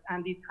report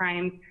these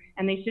crimes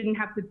and they shouldn't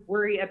have to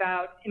worry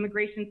about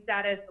immigration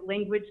status,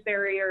 language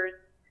barriers,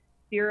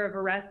 fear of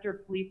arrest or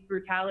police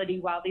brutality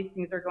while these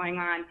things are going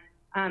on.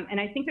 And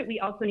I think that we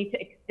also need to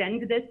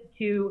extend this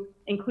to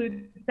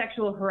include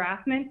sexual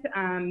harassment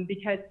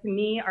because to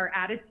me, our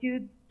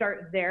attitudes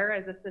start there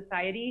as a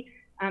society.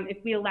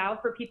 If we allow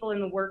for people in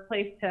the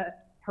workplace to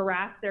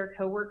harass their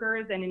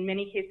coworkers and in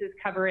many cases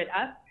cover it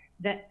up,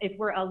 that if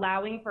we're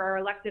allowing for our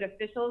elected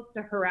officials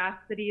to harass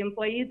city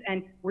employees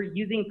and we're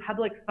using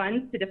public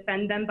funds to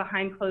defend them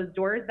behind closed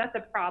doors, that's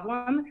a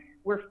problem.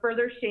 We're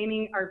further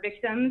shaming our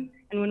victims.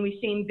 And when we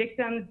shame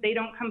victims, they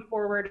don't come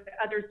forward,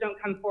 others don't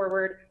come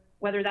forward,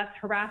 whether that's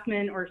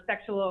harassment or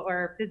sexual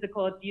or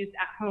physical abuse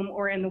at home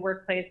or in the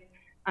workplace.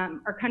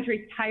 Our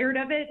country's tired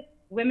of it.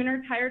 Women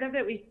are tired of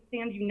it. We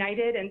stand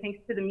united, and thanks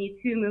to the Me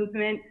Too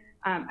movement,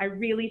 I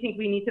really think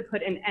we need to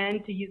put an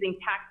end to using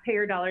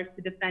taxpayer dollars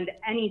to defend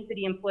any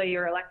city employee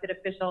or elected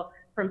official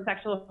from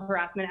sexual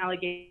harassment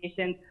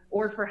allegations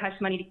or for hush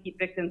money to keep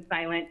victims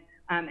silent,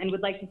 and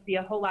would like to see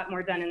a whole lot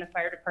more done in the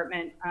fire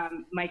department.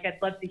 Mike, I'd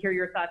love to hear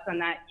your thoughts on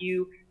that.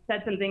 You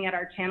said something at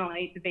our Channel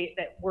 8 debate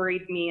that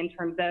worried me in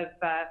terms of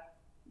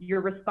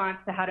your response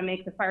to how to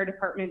make the fire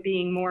department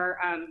being more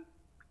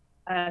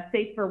a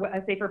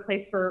safer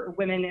place for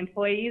women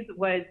employees,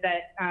 was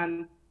that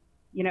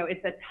you know,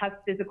 it's a tough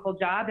physical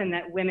job, and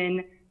that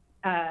women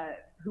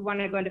who want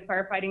to go into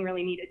firefighting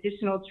really need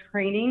additional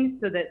training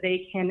so that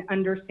they can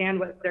understand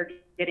what they're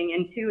getting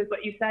into, is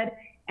what you said.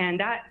 And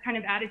that kind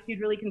of attitude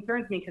really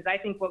concerns me, because I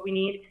think what we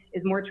need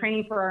is more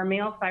training for our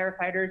male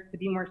firefighters to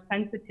be more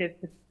sensitive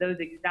to those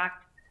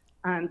exact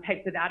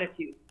types of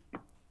attitudes.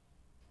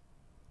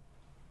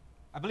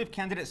 I believe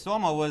candidate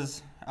Somma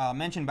was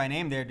mentioned by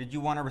name there. Did you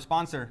want to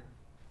respond, sir?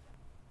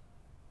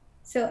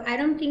 So I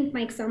don't think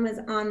Mike Somma's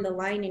on the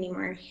line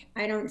anymore.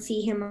 I don't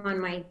see him on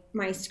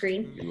my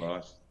screen. You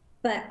lost.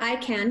 But I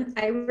can.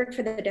 I work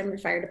for the Denver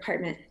Fire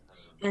Department.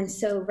 And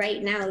so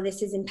right now,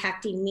 this is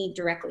impacting me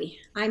directly.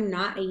 I'm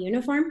not a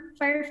uniform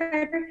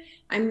firefighter.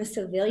 I'm a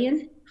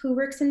civilian who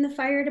works in the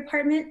fire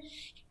department.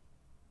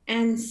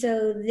 And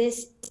so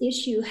this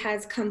issue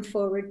has come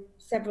forward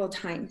several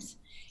times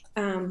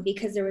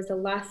because there was a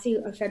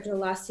lawsuit, a federal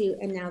lawsuit,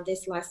 and now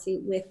this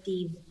lawsuit with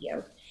the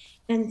video.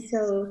 And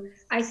so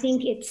I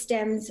think it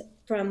stems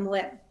from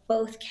what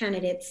both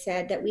candidates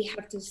said, that we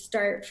have to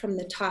start from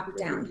the top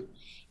down.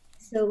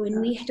 So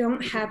when we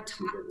don't have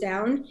top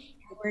down,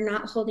 we're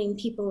not holding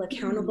people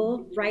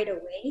accountable right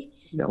away,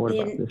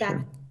 then that's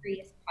the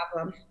greatest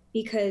problem.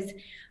 Because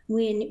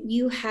when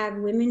you have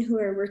women who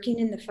are working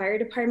in the fire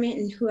department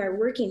and who are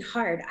working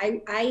hard,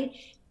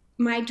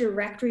 my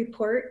direct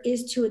report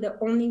is to the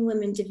only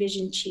woman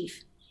division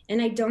chief.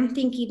 And I don't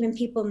think even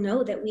people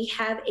know that we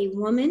have a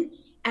woman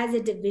as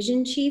a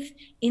division chief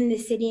in the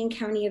city and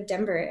county of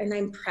Denver. And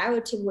I'm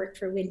proud to work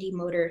for Wendy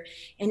Motor.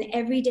 And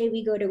every day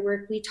we go to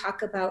work, we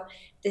talk about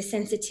the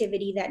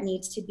sensitivity that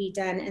needs to be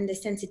done and the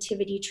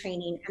sensitivity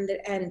training.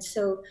 And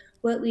so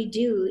what we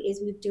do is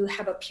we do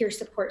have a peer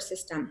support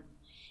system.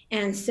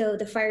 And so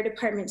the fire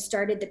department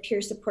started the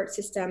peer support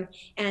system,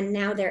 and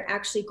now they're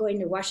actually going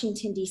to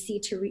Washington, D.C.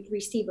 to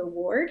receive an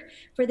award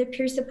for the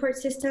peer support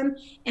system.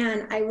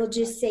 And I will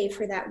just say,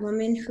 for that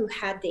woman who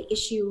had the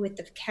issue with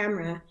the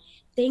camera,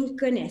 thank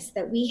goodness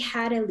that we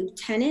had a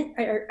lieutenant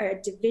or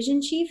a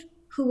division chief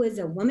who was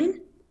a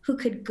woman, who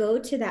could go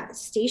to that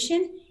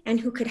station and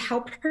who could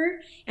help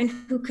her and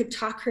who could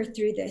talk her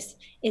through this.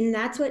 And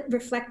that's what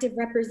reflective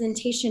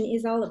representation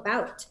is all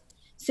about.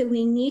 So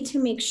we need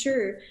to make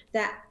sure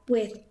that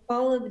with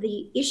all of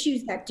the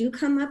issues that do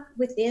come up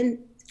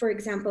within, for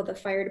example, the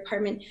fire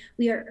department,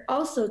 we are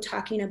also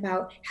talking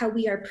about how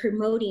we are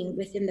promoting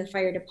within the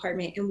fire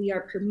department, and we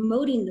are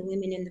promoting the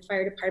women in the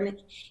fire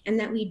department, and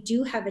that we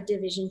do have a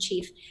division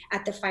chief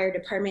at the fire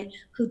department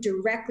who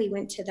directly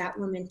went to that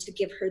woman to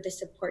give her the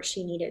support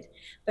she needed.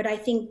 But I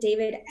think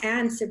David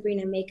and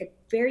Sabrina make a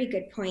very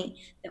good point.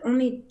 The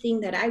only thing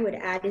that I would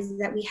add is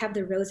that we have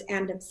the Rose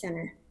Andom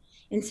Center.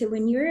 And so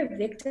when you're a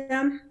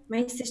victim,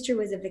 my sister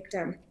was a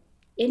victim,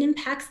 it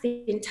impacts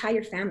the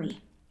entire family.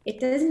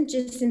 It doesn't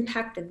just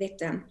impact the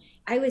victim.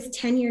 I was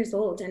 10 years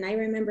old, and I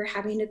remember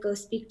having to go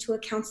speak to a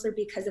counselor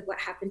because of what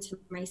happened to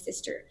my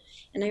sister.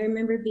 And I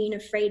remember being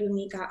afraid when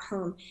we got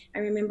home. I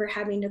remember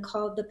having to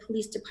call the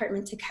police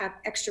department to have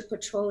extra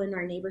patrol in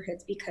our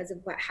neighborhoods because of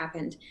what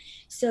happened.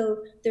 So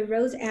the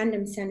Rose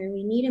Andom Center,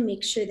 we need to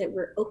make sure that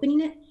we're opening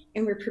it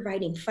and we're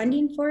providing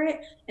funding for it,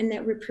 and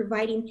that we're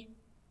providing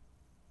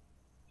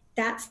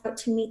that's how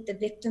to meet the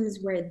victims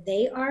where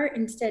they are,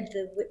 instead of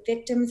the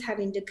victims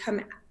having to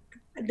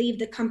leave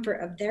the comfort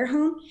of their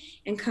home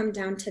and come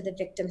down to the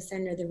victim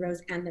center, the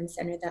Rose Andom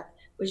Center, that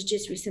was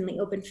just recently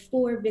opened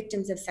for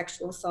victims of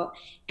sexual assault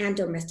and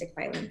domestic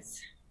violence.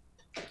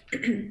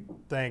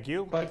 Thank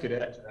you. If I could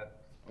add to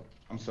that,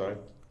 I'm sorry.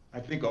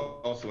 I think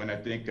also, and I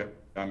think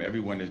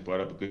everyone has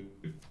brought up a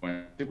good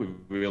point, I think we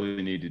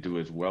really need to do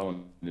as well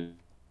and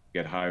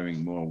get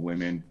hiring more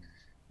women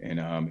and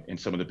in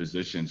some of the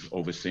positions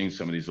overseeing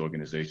some of these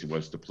organizations, whether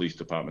it's the police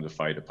department, the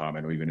fire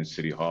department, or even in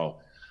City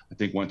Hall. I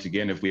think once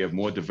again, if we have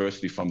more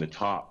diversity from the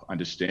top,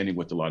 understanding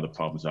what a lot of the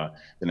problems are,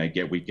 then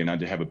we can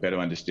have a better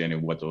understanding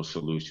of what those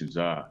solutions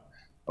are.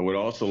 I would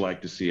also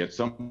like to see at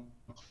some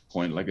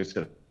point, like I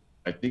said,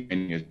 I think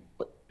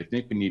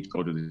we need to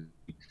go to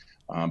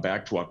the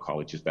back to our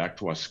colleges, back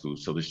to our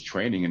schools. So this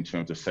training in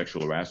terms of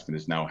sexual harassment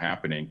is now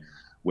happening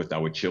with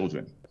our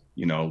children.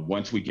 You know,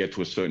 once we get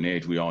to a certain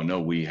age, we all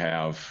know we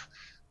have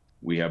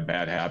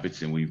bad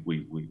habits, and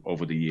we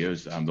over the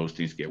years, those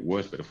things get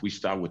worse. But if we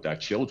start with our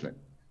children,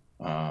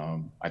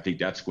 I think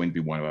that's going to be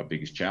one of our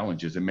biggest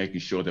challenges, in making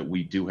sure that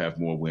we do have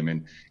more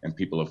women and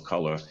people of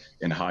color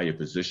in higher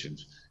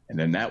positions. And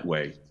then that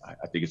way,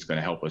 I think it's going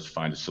to help us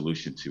find a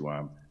solution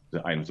to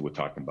the items that we're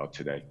talking about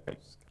today.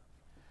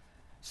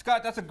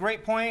 Scott, that's a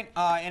great point,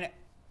 and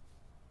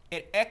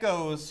it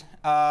echoes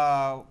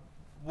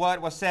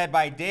what was said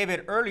by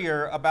David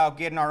earlier about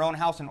getting our own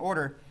house in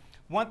order.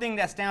 One thing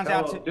that stands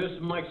out to this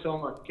is Mike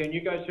Somma. Can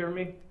you guys hear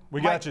me? We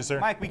got you, sir.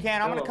 Mike, we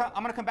can. I'm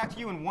gonna come back to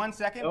you in 1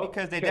 second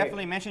because they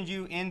definitely mentioned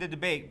you in the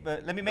debate.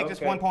 But let me make this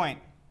one point.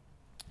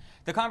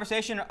 The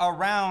conversation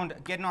around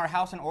getting our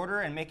house in order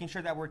and making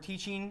sure that we're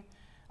teaching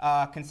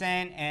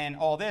consent and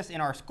all this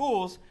in our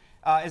schools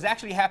is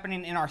actually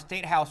happening in our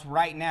state house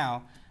right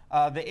now.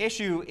 The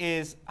issue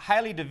is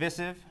highly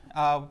divisive.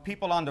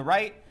 People on the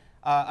right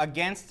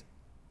against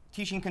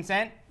teaching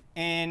consent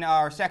in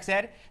our sex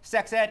ed.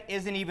 Sex ed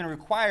isn't even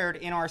required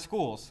in our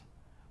schools,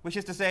 which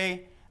is to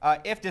say,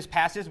 if this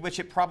passes, which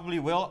it probably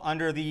will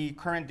under the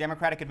current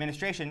Democratic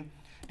administration,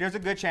 there's a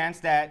good chance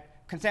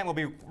that consent will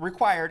be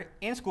required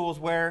in schools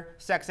where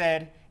sex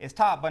ed is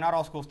taught, but not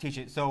all schools teach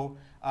it. So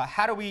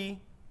how do we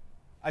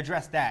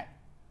address that?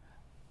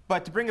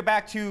 But to bring it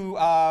back to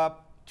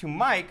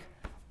Mike,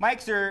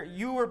 sir,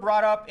 you were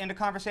brought up in the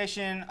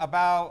conversation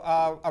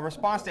about a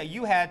response that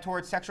you had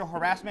towards sexual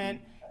harassment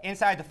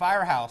inside the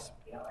firehouse,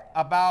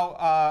 about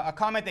a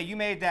comment that you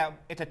made that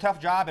it's a tough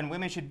job and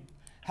women should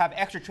have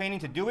extra training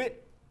to do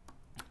it.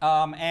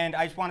 And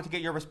I just wanted to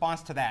get your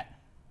response to that.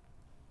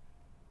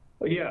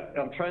 Well, yeah,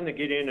 I'm trying to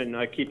get in and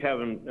I keep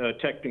having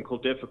technical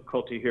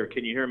difficulty here.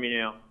 Can you hear me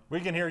now? We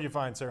can hear you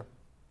fine, sir.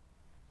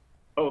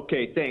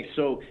 Okay, thanks.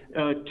 So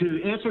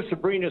to answer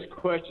Sabrina's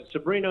question,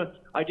 Sabrina,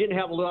 I didn't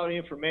have a lot of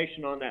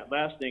information on that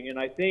last thing, and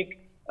I think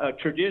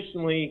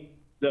traditionally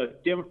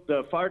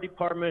the fire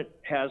department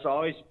has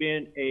always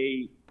been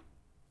a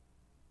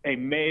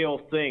male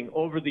thing.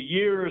 Over the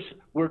years,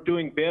 we're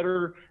doing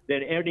better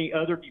than any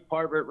other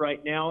department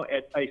right now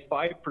at a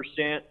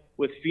 5%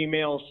 with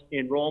females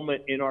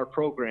enrollment in our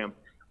program.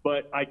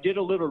 But I did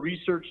a little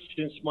research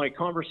since my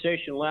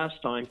conversation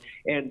last time,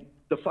 and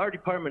the fire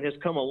department has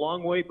come a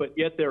long way, but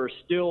yet there are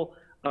still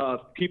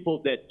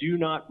people that do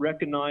not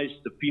recognize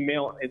the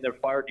female in their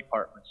fire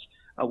departments.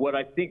 What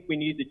I think we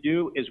need to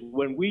do is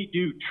when we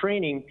do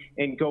training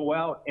and go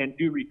out and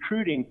do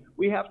recruiting,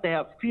 we have to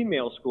have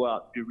females go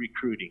out and do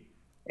recruiting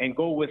and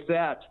go with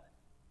that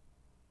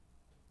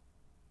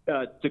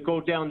to go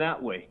down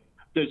that way.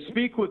 To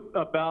speak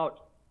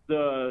about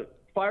the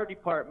fire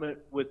department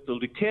with the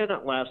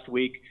lieutenant last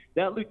week,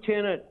 that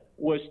lieutenant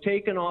was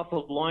taken off the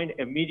line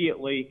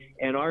immediately,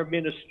 and our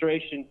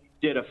administration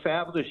did a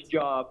fabulous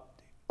job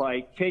by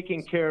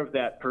taking care of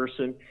that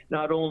person,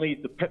 not only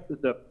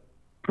the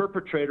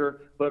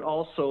perpetrator, but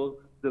also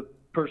the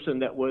person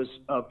that was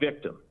a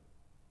victim.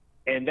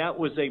 And that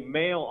was a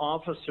male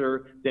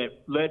officer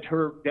that led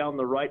her down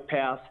the right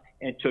path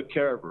and took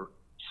care of her.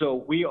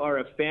 So we are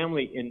a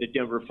family in the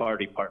Denver Fire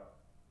Department.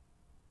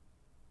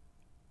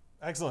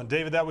 Excellent.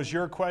 David, that was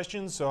your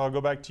question, so I'll go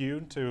back to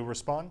you to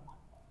respond.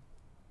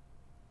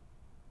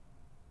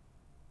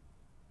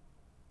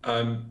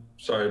 I'm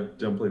sorry, I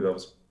don't believe that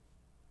was.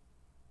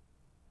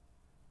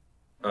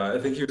 I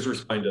think he was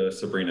responding to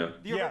Sabrina.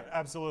 Yeah,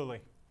 absolutely.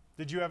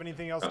 Did you have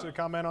anything else to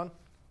comment on?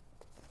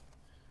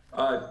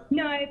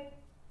 No,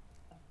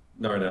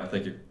 No,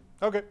 thank you.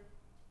 Okay.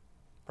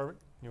 Perfect.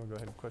 You want to go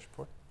ahead and question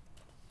 4?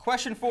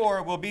 Question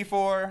 4 will be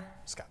for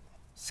Scott.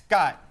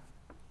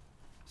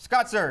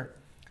 Scott, sir.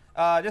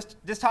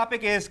 This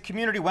topic is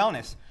community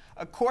wellness.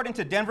 According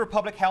to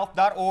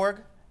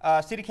denverpublichealth.org,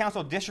 City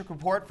Council District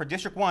Report for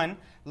District 1,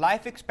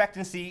 life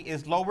expectancy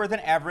is lower than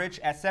average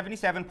at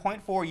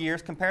 77.4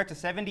 years compared to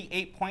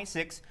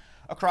 78.6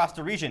 across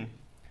the region.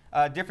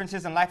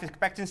 Differences in life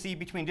expectancy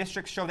between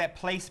districts show that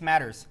place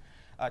matters.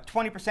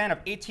 20% of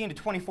 18 to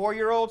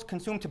 24-year-olds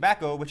consume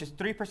tobacco, which is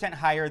 3%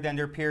 higher than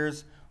their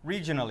peers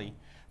regionally.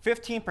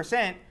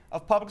 15%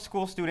 of public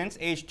school students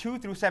aged 2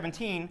 through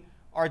 17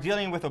 are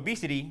dealing with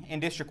obesity in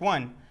District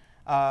 1.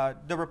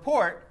 The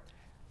report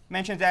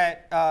mentions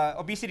that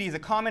obesity is a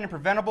common and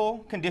preventable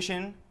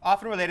condition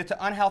often related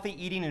to unhealthy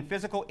eating and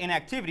physical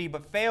inactivity,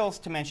 but fails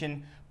to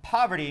mention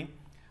poverty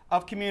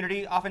of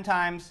community,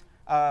 oftentimes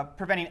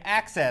preventing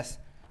access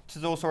to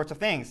those sorts of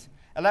things.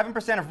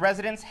 11% of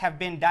residents have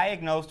been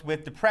diagnosed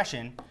with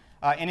depression,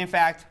 and in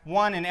fact,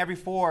 1 in every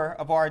 4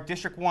 of our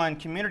District 1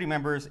 community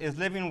members is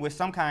living with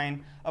some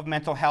kind of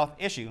mental health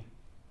issue.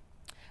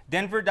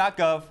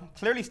 Denver.gov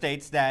clearly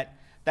states that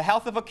the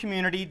health of a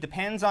community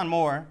depends on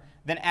more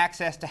than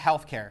access to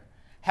health care.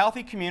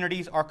 Healthy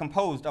communities are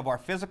composed of our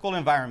physical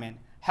environment,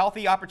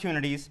 healthy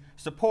opportunities,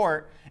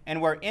 support,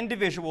 and where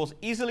individuals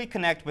easily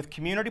connect with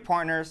community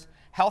partners,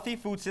 healthy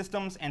food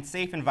systems, and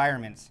safe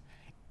environments.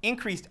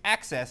 Increased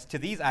access to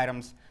these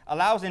items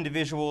allows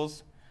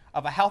individuals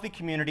of a healthy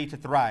community to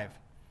thrive.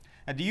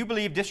 Now, do you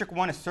believe District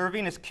 1 is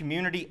serving its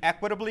community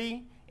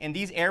equitably in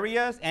these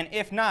areas? And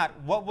if not,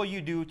 what will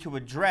you do to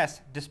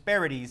address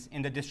disparities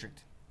in the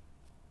district?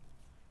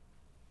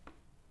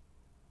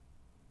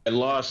 I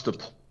lost the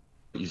point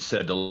you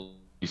said the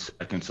 30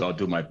 seconds, so I'll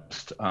do my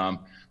best. I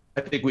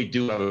think we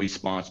do have a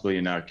responsibility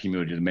in our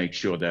community to make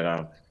sure that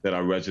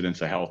our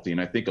residents are healthy. And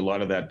I think a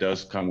lot of that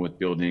does come with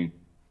building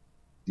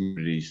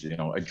communities,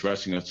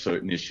 addressing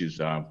certain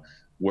issues,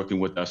 working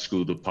with our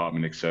school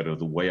department, et cetera,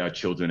 the way our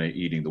children are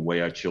eating, the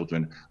way our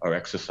children are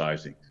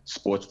exercising,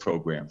 sports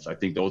programs. I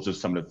think those are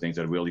some of the things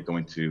that are really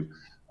going to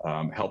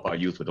help our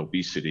youth with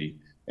obesity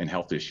and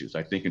health issues.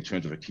 I think in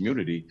terms of a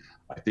community,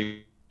 I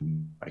think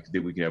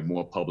we can have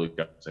more public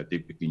gardens. I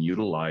think we can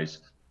utilize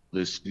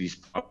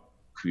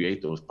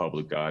create those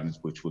public gardens,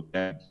 which would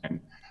then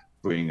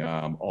bring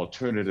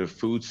alternative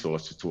food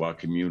sources to our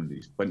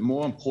communities. But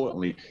more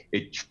importantly,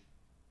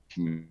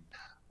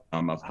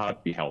 of how to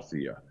be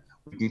healthier.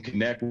 We can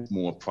connect with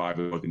more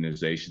private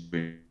organizations,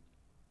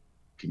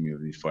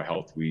 communities for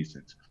health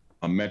reasons.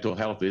 Mental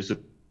health is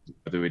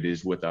whether it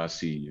is with our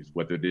seniors,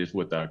 whether it is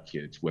with our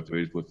kids, whether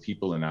it is with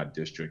people in our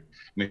district,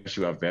 make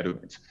sure our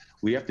veterans.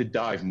 We have to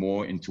dive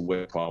more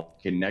into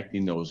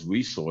connecting those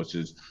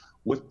resources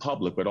with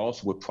public, but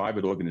also with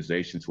private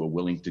organizations who are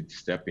willing to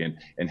step in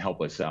and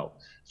help us out.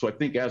 So I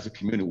think as a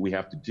community, what we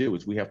have to do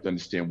is we have to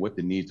understand what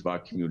the needs of our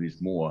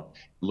communities more,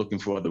 looking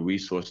for other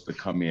resources to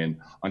come in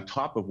on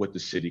top of what the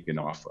city can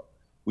offer.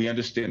 We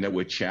understand that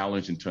we're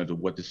challenged in terms of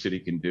what the city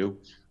can do,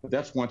 but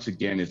that's once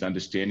again is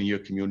understanding your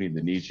community and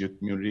the needs of your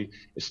community,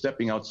 is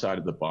stepping outside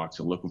of the box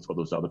and looking for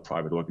those other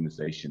private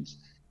organizations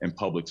and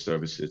public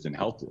services and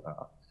health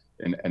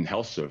and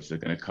health services are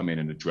going to come in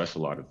and address a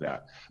lot of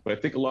that. But I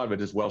think a lot of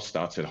it as well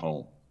starts at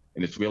home,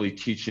 and it's really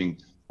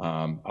teaching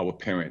our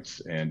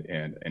parents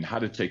and how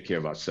to take care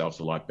of ourselves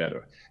a lot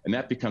better. And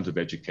that becomes of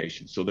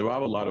education. So there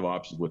are a lot of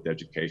options with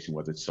education,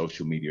 whether it's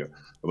social media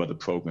or other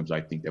programs,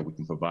 I think that we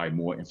can provide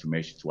more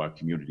information to our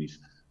communities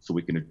so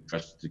we can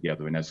address it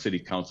together. And as city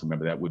council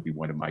member, that would be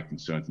one of my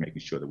concerns,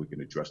 making sure that we can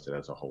address it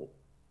as a whole.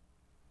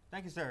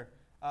 Thank you, sir.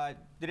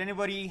 Did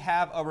anybody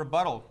have a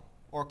rebuttal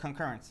or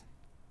concurrence?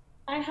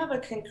 I have a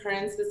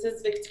concurrence. This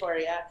is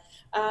Victoria.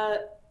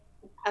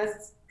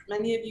 As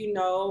many of you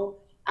know,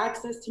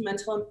 access to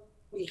mental and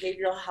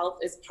behavioral health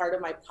is part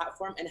of my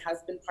platform and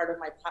has been part of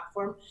my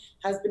platform,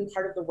 has been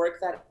part of the work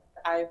that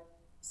I've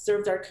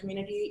served our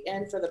community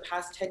in for the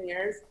past 10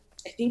 years.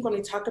 I think when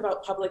we talk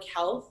about public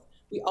health,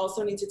 we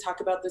also need to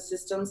talk about the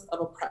systems of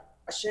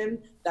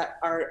oppression that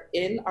are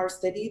in our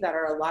city that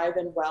are alive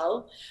and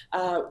well.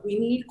 We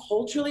need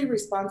culturally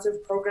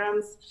responsive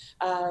programs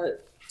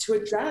to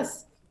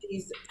address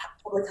these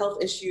public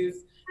health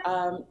issues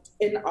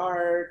in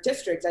our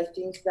district. I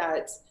think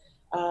that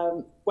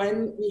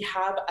when we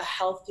have a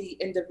healthy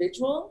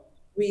individual,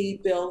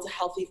 we build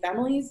healthy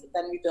families,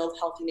 then we build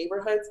healthy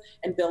neighborhoods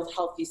and build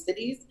healthy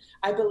cities.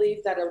 I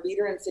believe that a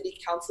leader in city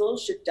council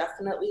should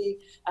definitely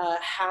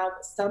have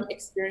some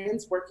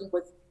experience working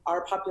with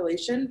our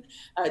population.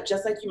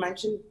 Just like you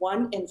mentioned,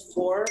 1 in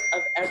 4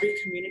 of every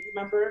community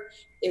member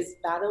is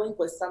battling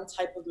with some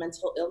type of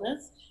mental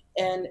illness.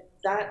 And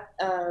that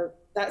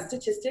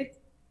statistic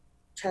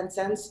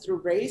transcends through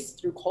race,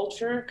 through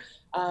culture,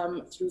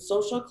 through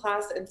social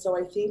class. And so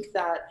I think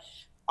that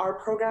our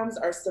programs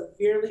are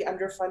severely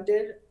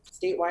underfunded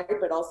statewide,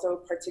 but also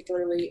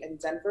particularly in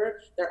Denver.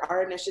 There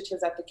are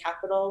initiatives at the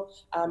Capitol,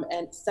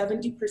 and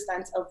 70%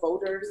 of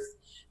voters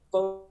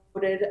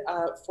voted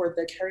for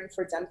the Caring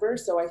for Denver.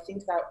 So I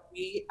think that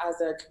we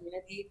as a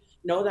community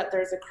know that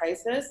there's a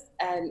crisis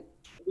and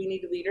we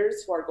need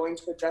leaders who are going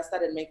to address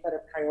that and make that a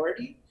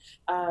priority.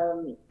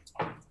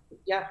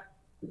 Yeah.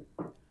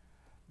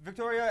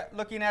 Victoria,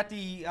 looking at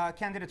the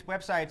candidates'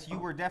 websites, you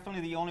were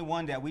definitely the only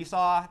one that we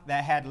saw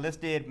that had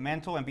listed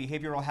mental and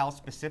behavioral health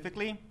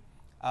specifically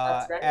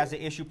as an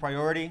issue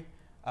priority.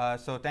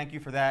 So thank you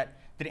for that.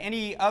 Did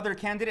any other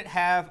candidate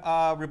have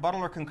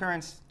rebuttal or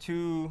concurrence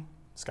to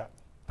Scott?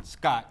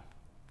 Scott.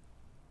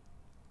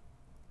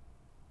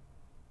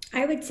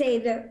 I would say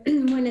that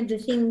one of the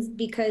things,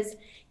 because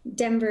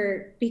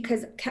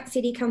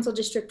City Council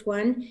District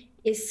 1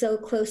 is so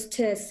close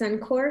to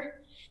Suncor,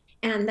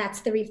 and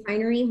that's the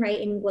refinery right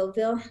in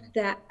Globeville,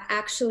 that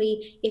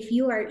actually, if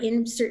you are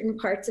in certain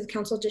parts of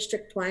Council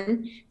District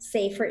 1,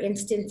 say for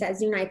instance at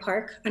Zunai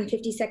Park on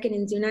 52nd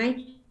and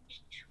Zunai,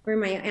 where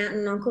my aunt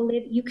and uncle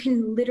live, you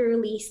can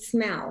literally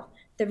smell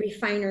the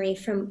refinery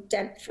from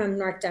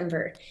North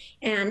Denver.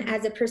 And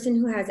as a person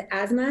who has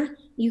asthma,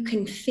 you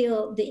can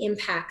feel the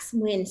impacts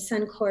when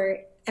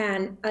Suncor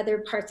and other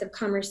parts of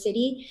Commerce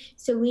City.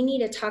 So we need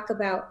to talk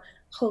about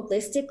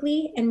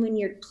holistically, and when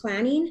you're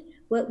planning,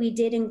 what we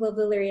did in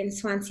Globeville and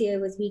Swansea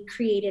was we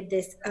created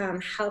this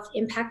health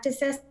impact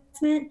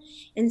assessment.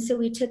 And so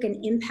we took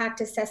an impact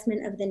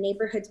assessment of the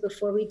neighborhoods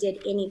before we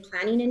did any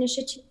planning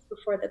initiatives,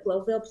 before the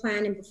Globeville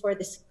plan and before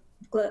the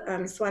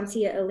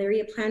Swansea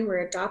Elyria plan were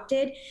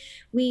adopted.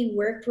 We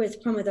worked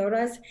with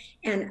promotoras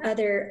and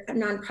other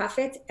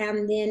nonprofits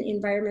and then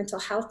environmental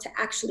health to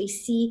actually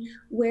see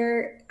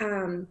where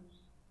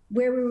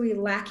were we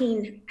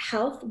lacking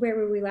health, where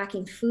were we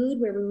lacking food,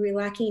 where were we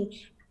lacking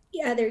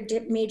other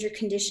major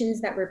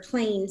conditions that were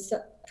playing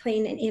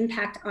an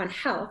impact on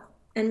health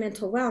and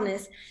mental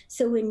wellness.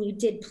 So when you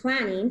did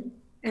planning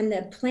and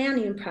the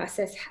planning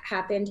process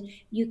happened,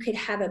 you could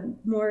have a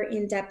more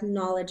in-depth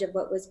knowledge of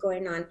what was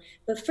going on.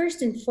 But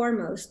first and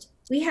foremost,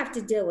 we have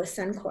to deal with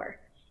Suncor,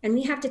 and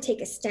we have to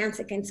take a stance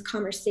against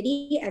Commerce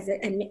City as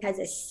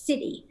a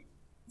city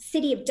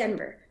of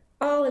Denver,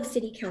 all of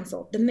City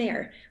Council, the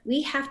mayor.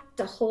 We have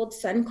to hold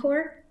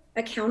Suncor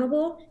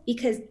accountable,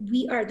 because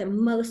we are the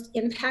most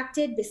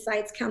impacted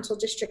besides Council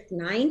District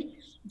 9.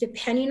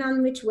 Depending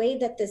on which way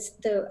that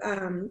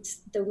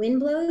the wind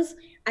blows,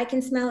 I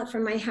can smell it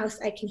from my house.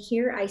 I can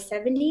hear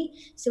I-70.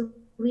 So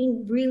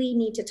we really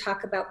need to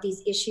talk about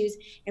these issues,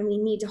 and we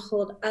need to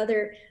hold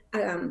other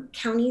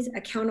counties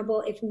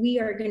accountable if we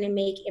are going to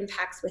make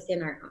impacts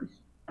within our own.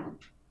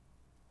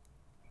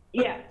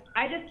 Yeah,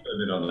 I just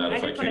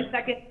want to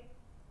second.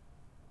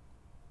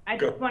 I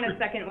just want to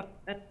second.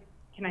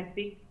 Can I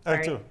speak?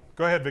 Sorry.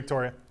 Go ahead,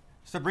 Victoria.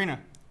 Sabrina.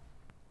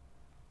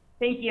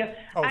 Thank you.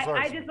 Oh, sorry.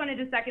 I just wanted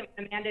to second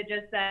what Amanda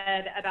just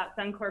said about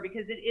Suncor,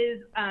 because it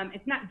is,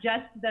 it's not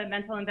just the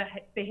mental and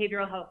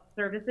behavioral health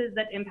services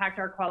that impact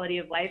our quality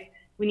of life.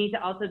 We need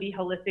to also be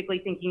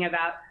holistically thinking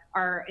about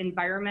our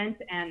environment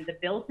and the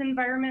built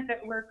environment that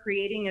we're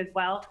creating as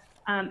well.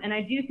 And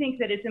I do think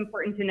that it's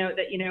important to note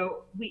that,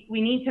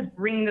 we need to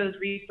bring those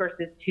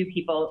resources to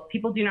people.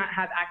 People do not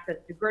have access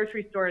to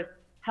grocery stores,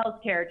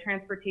 healthcare,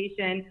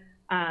 transportation,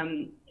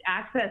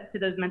 access to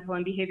those mental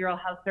and behavioral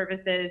health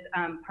services,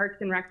 parks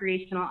and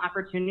recreational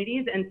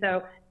opportunities. And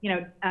so,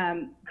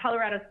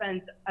 Colorado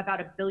spends about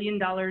 $1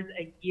 billion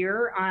a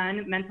year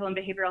on mental and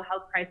behavioral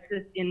health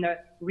crisis in the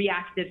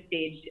reactive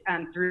stage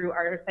through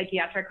our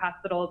psychiatric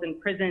hospitals and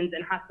prisons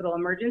and hospital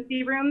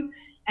emergency rooms.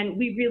 And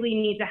we really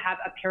need to have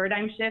a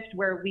paradigm shift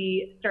where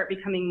we start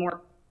becoming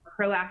more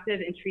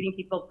proactive in treating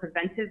people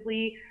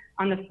preventively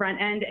on the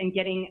front end and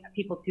getting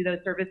people to those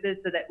services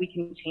so that we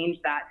can change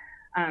that.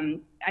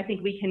 I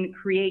think we can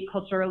create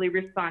culturally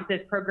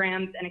responsive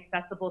programs and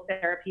accessible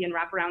therapy and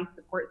wraparound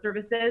support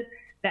services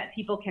that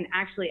people can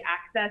actually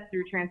access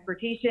through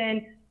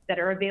transportation, that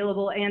are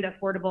available and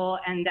affordable,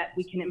 and that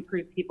we can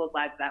improve people's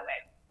lives that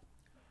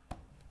way.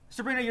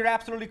 Sabrina, you're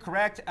absolutely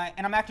correct.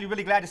 And I'm actually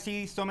really glad to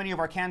see so many of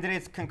our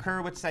candidates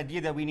concur with this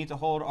idea that we need to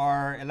hold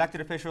our elected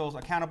officials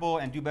accountable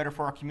and do better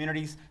for our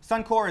communities.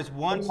 Suncor is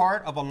one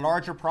part of a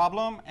larger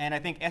problem, and I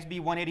think SB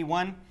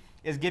 181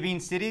 is giving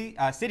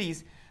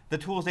cities the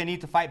tools they need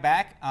to fight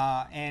back,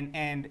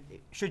 and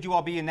should you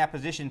all be in that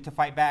position to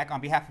fight back on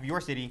behalf of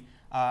your city,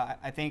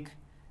 I think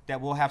that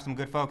we'll have some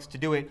good folks to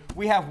do it.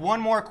 We have one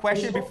more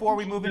question before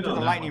we move into the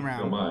lightning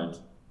round.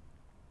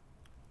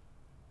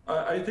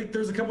 I think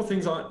there's a couple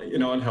things on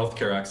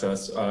healthcare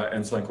access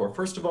and Suncor.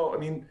 First of all, I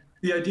mean,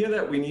 the idea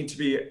that we need to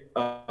be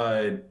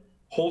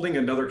holding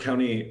another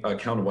county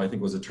accountable, I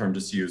think was a term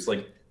just used.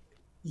 Like,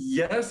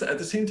 yes, at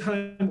the same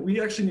time, we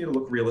actually need to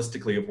look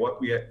realistically at what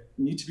we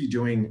need to be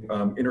doing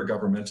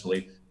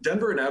intergovernmentally.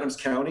 Denver and Adams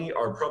County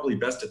are probably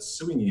best at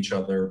suing each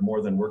other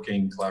more than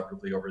working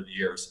collaboratively over the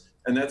years.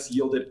 And that's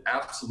yielded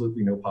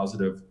absolutely no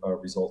positive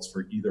results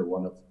for either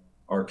one of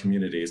our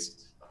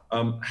communities.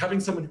 Having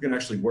someone who can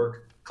actually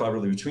work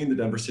collaboratively between the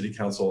Denver City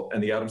Council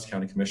and the Adams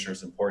County Commissioner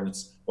is important.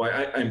 It's why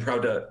I'm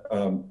proud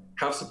to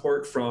have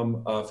support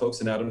from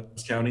folks in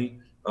Adams County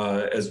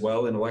as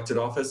well in elected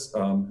office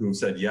who have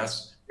said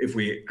yes. If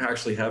we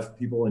actually have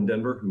people in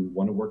Denver who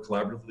want to work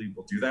collaboratively,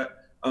 we'll do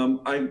that.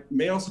 I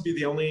may also be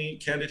the only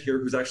candidate here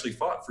who's actually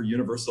fought for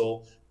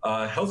universal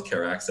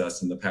healthcare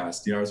access in the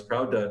past. I was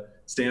proud to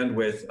stand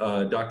with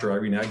Dr.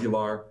 Irene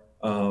Aguilar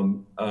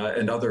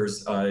and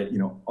others,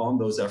 on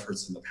those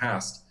efforts in the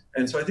past.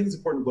 And so I think it's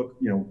important to look,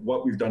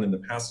 what we've done in the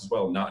past as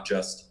well, not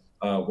just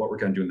what we're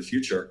going to do in the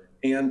future.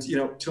 And,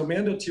 to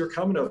Amanda, to your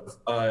comment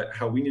of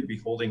how we need to be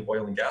holding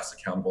oil and gas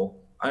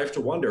accountable, I have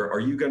to wonder, are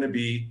you going to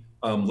be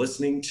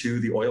listening to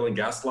the oil and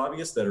gas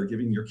lobbyists that are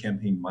giving your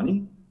campaign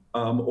money,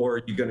 or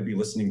are you going to be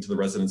listening to the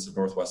residents of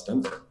Northwest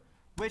Denver?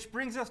 Which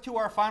brings us to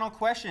our final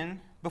question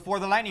before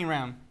the lightning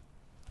round.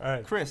 All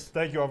right, Chris.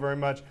 Thank you all very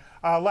much.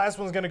 Last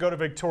one's going to go to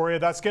Victoria.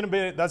 That's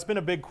been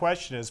a big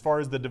question as far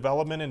as the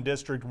development in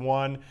District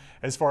 1,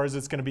 as far as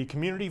it's going to be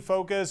community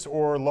focused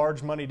or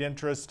large moneyed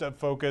interest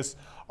focus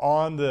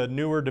on the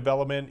newer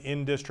development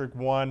in District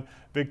 1.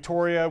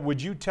 Victoria,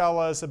 would you tell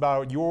us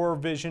about your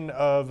vision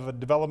of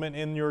development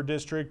in your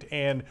district,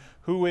 and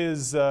who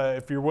is,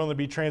 if you're willing to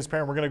be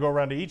transparent, we're going to go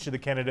around to each of the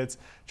candidates,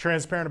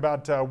 transparent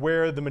about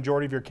where the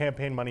majority of your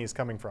campaign money is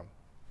coming from?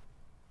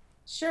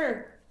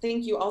 Sure.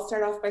 Thank you. I'll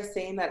start off by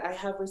saying that I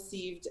have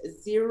received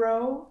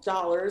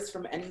 $0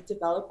 from any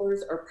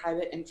developers or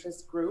private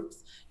interest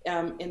groups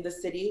in the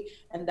city.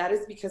 And that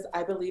is because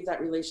I believe that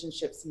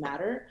relationships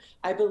matter.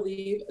 I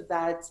believe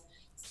that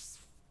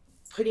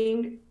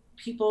putting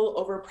people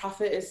over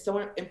profit is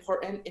so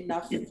important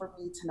enough for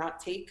me to not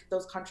take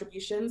those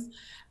contributions.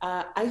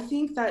 I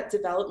think that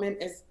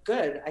development is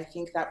good. I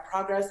think that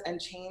progress and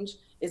change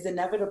is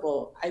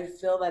inevitable. I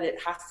feel that it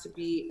has to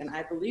be, and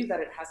I believe that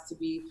it has to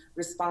be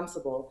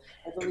responsible.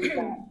 I believe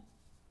that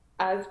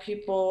as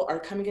people are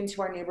coming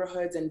into our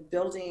neighborhoods and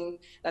building,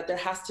 that there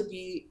has to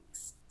be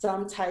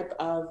some type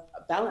of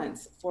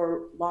balance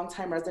for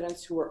longtime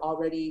residents who are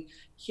already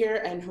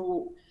here and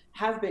who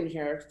have been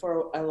here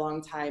for a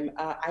long time.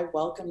 I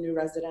welcome new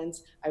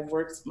residents. I've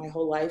worked my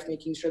whole life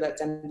making sure that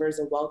Denver is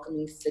a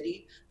welcoming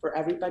city for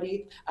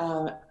everybody.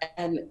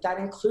 And that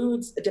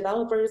includes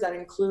developers, that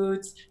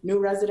includes new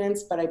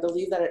residents, but I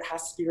believe that it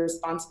has to be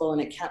responsible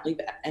and it can't leave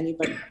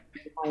anybody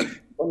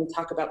behind when we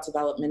talk about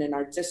development in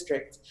our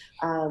district.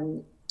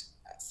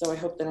 So I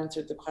hope that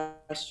answered the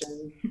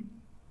question.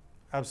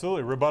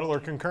 Absolutely. Rebuttal or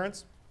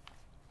concurrence?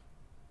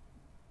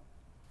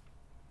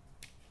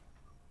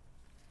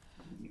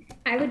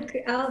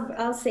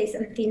 I'll say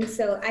something.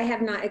 So I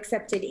have not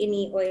accepted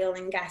any oil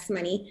and gas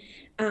money.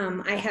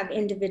 I have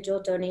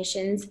individual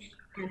donations.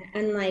 And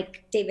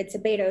unlike David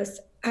Sabados,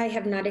 I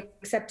have not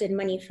accepted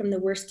money from the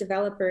worst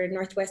developer in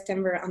Northwest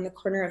Denver on the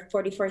corner of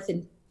 44th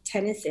and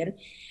Tennyson,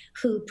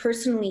 who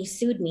personally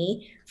sued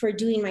me for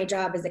doing my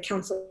job as a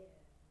council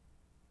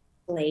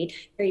aide.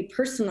 Very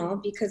personal,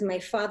 because my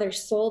father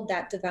sold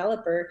that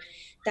developer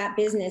that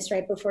business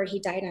right before he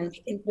died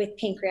with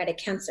pancreatic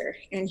cancer.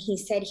 And he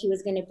said he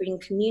was going to bring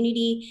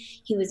community,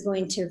 he was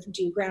going to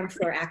do ground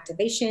floor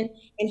activation,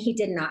 and he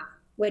did not.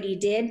 What he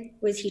did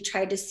was he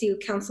tried to sue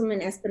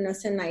Councilman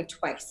Espinosa and I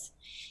twice.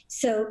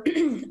 So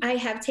I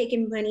have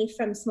taken money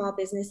from small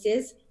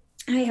businesses.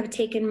 I have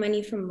taken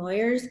money from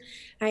lawyers.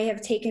 I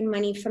have taken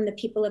money from the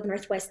people of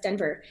Northwest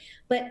Denver.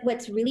 But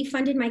what's really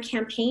funded my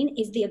campaign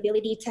is the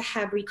ability to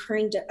have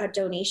recurring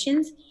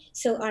donations.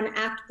 So on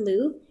Act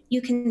Blue,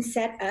 you can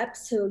set up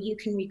so you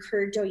can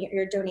recur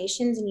your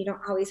donations and you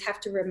don't always have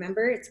to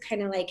remember. It's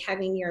kind of like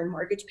having your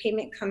mortgage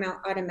payment come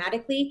out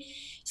automatically.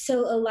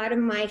 So a lot of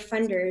my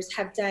funders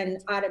have done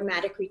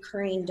automatic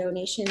recurring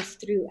donations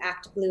through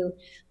Act Blue,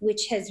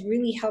 which has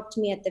really helped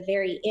me at the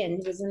very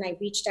end, was when I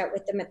reached out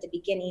with them at the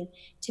beginning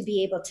to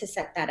be able to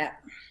set that up.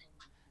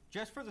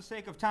 Just for the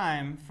sake of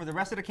time, for the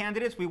rest of the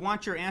candidates, we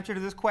want your answer to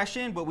this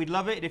question, but we'd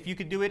love it if you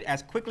could do it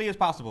as quickly as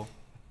possible.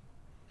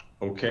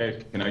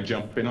 Okay, can I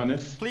jump in on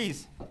this?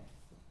 Please.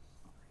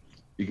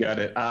 You got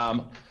it.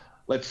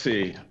 Let's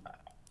see.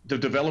 The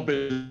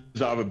developers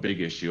are a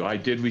big issue. I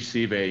did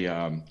receive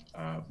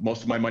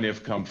most of my money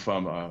have come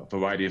from a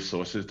variety of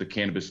sources, the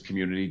cannabis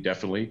community,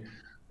 definitely.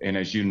 And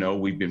as you know,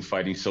 we've been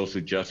fighting social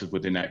justice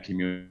within that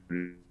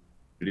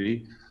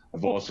community.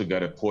 I've also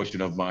got a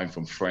portion of mine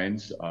from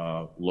friends,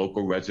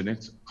 local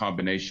residents, a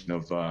combination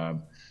of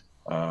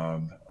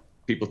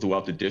people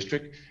throughout the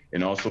district.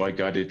 And also I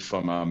got it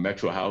from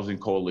Metro Housing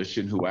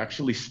Coalition, who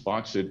actually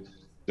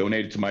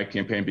donated to my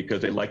campaign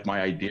because they like my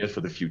ideas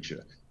for the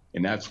future.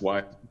 And that's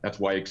why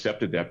I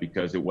accepted that,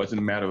 because it wasn't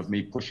a matter of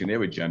me pushing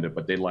their agenda,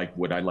 but they like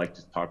what I like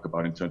to talk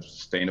about in terms of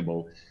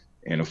sustainable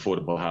and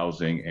affordable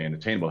housing and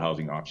attainable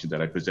housing options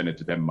that I presented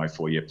to them in my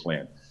 4-year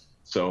plan.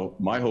 So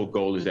my whole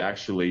goal is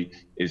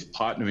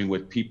partnering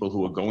with people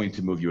who are going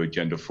to move your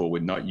agenda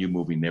forward, not you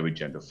moving their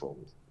agenda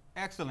forward.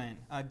 Excellent.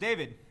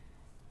 David.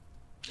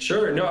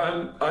 Sure. No,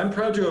 I'm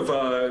proud to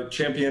have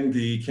championed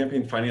the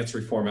campaign finance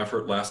reform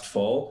effort last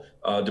fall,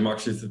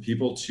 Democracy of the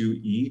People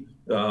 2E,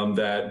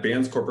 that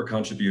bans corporate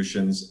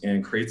contributions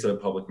and creates a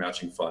public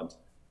matching fund.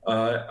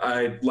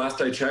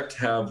 Last I checked,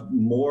 have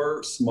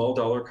more small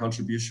dollar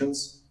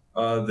contributions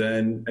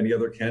than any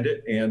other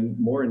candidate and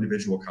more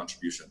individual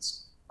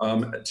contributions.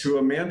 To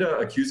Amanda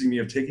accusing me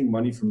of taking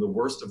money from the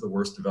worst of the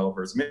worst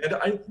developers,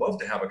 Amanda, I'd love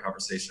to have a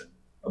conversation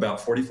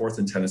about 44th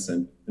and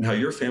Tennyson and how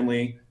your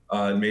family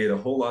made a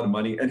whole lot of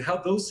money and how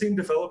those same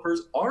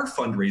developers are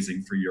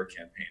fundraising for your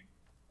campaign.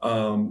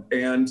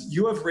 And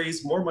you have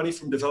raised more money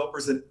from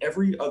developers than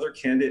every other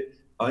candidate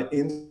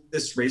in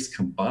this race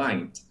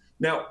combined.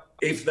 Now,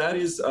 if that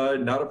is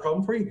not a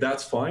problem for you,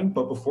 that's fine.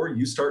 But before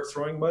you start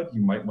throwing mud,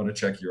 you might want to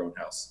check your own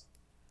house.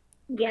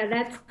 Yeah,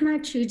 that's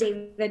not true,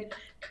 David.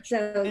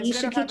 So you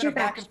should keep your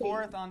back and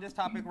forth on this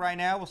topic right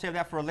now. We'll save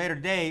that for a later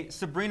day.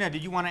 Sabrina,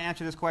 did you want to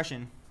answer this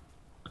question?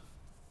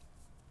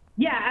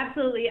 Yeah,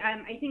 absolutely.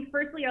 I think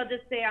firstly, I'll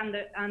just say on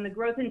the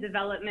growth and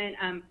development,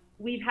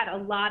 we've had a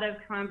lot of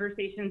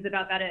conversations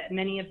about that at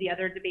many of the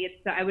other debates.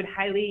 So I would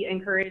highly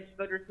encourage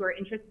voters who are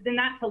interested in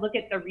that to look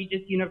at the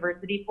Regis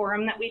University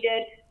forum that we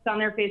did. It's on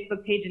their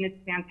Facebook page and it's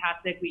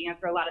fantastic. We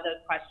answer a lot of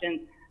those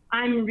questions.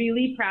 I'm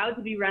really proud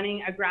to be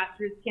running a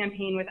grassroots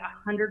campaign with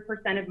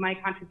 100% of my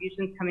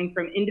contributions coming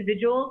from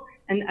individuals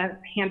and a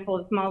handful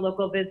of small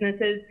local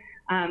businesses,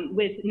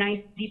 with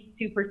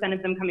 92%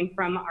 of them coming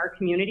from our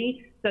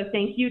community. So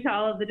thank you to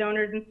all of the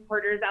donors and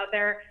supporters out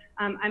there.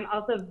 I'm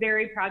also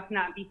very proud to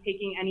not be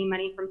taking any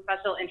money from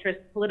special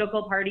interests,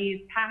 political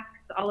parties,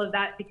 PACs, all of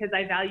that, because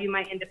I value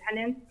my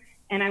independence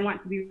and I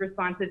want to be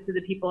responsive to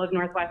the people of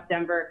Northwest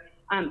Denver.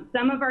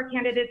 Some of our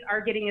candidates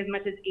are getting as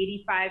much as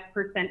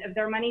 85% of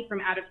their money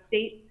from out of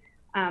state.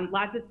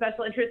 Lots of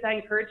special interests. I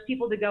encourage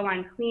people to go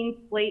on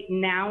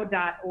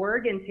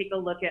cleanslatenow.org and take a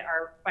look at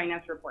our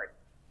finance report.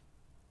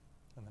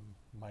 And then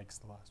Mike's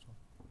the last one.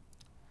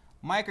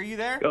 Mike, are you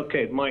there?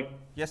 Okay, Mike.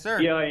 Yes,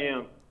 sir. Yeah, I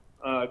am.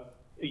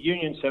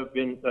 Unions have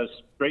been a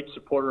great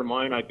supporter of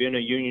mine. I've been a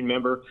union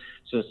member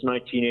since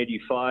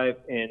 1985,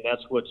 and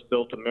that's what's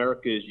built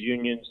America is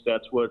unions.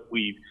 That's what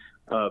we've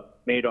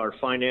made our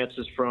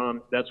finances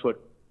from. That's what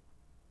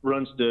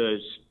runs the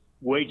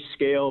wage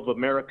scale of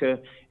America,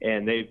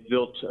 and they've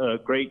built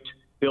great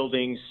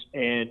buildings,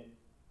 and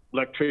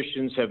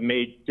electricians have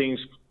made things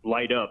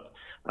light up.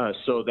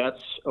 So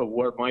that's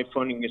where my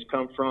funding has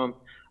come from.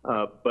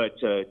 But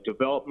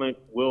development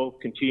will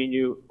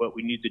continue, but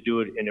we need to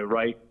do it in a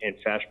right and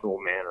fashionable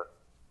manner.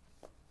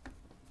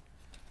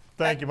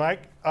 Thank you,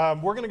 Mike.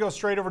 We're going to go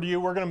straight over to you.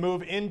 We're going to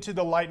move into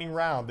the lightning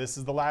round. This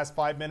is the last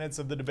 5 minutes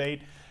of the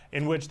debate,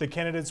 in which the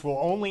candidates will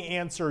only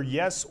answer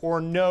yes or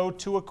no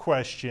to a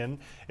question.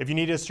 If you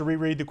need us to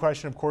reread the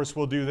question, of course,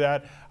 we'll do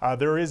that.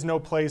 There is no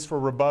place for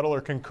rebuttal or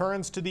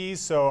concurrence to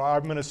these, so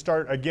I'm going to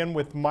start again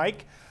with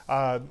Mike.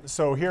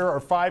 So here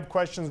are 5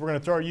 questions we're going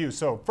to throw at you.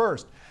 So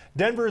first,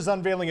 Denver is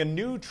unveiling a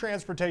new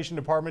transportation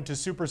department to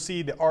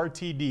supersede the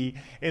RTD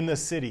in the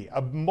city,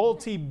 a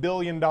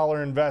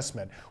multi-billion-dollar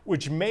investment,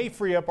 which may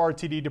free up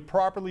RTD to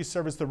properly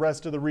service the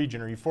rest of the region.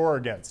 Are you for or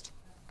against?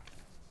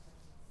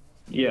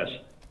 Yes.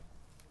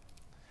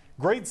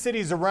 Great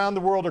cities around the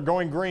world are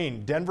going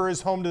green. Denver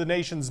is home to the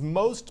nation's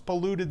most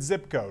polluted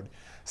zip code.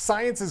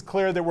 Science is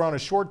clear that we're on a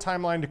short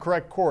timeline to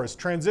correct course.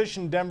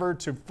 Transition Denver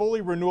to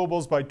fully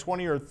renewables by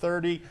 20 or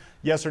 30.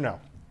 Yes or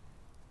no?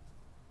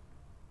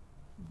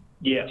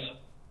 Yes.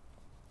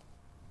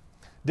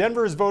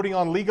 Denver is voting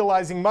on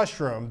legalizing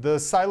mushroom. The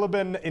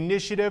Psilocybin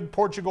initiative,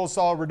 Portugal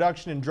saw a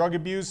reduction in drug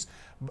abuse,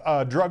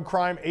 drug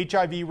crime,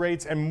 HIV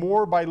rates, and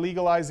more by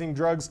legalizing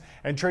drugs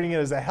and treating it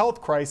as a health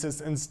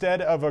crisis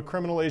instead of a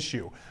criminal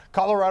issue.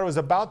 Colorado is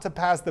about to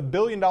pass the $1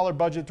 billion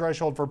budget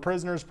threshold for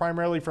prisoners,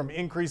 primarily from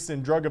increase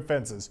in drug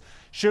offenses.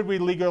 Should we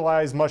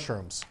legalize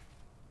mushrooms?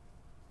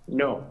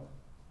 No.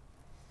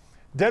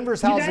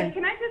 Denver's You housing... guys,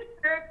 can I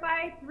just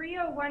clarify?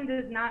 301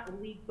 does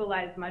not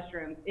legalize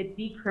mushrooms. It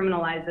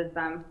decriminalizes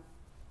them.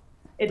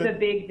 It's a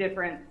big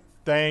difference.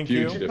 Thank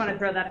you. I just want to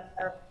throw that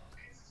out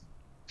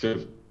there.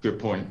 Good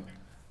point.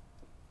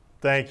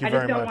 Thank you very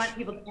much. I just don't want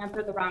people to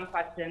answer the wrong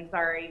question.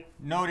 Sorry.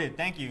 Noted.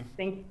 Thank you.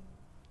 Thank you.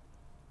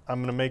 I'm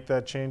going to make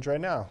that change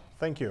right now.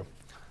 Thank you.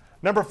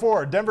 Number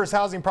 4, Denver's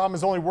housing problem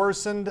has only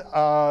worsened.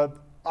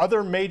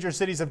 Other major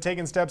cities have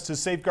taken steps to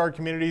safeguard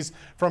communities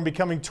from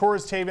becoming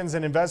tourist havens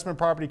and investment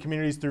property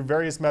communities through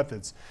various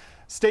methods.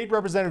 State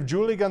Representative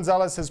Julie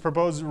Gonzalez has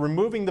proposed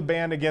removing the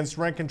ban against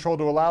rent control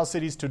to allow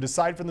cities to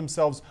decide for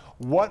themselves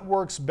what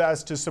works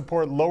best to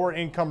support lower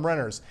income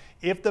renters.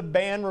 If the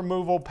ban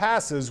removal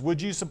passes,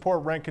 would you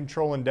support rent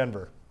control in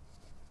Denver?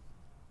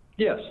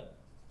 Yes.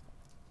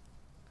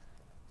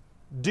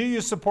 Do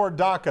you support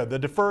DACA, the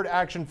Deferred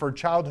Action for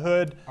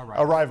Childhood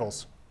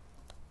Arrivals?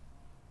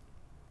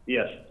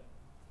 Yes.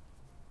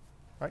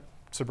 Right.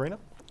 Sabrina?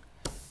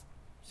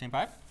 Same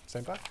 5?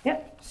 Same 5?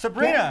 Yep.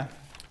 Sabrina,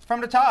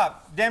 from the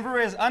top, Denver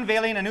is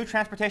unveiling a new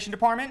transportation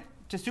department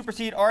to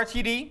supersede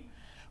RTD,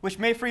 which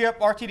may free up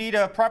RTD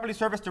to properly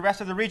service the rest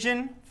of the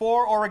region.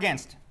 For or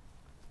against?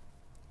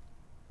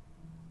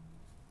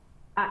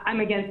 I'm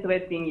against the way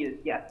it's being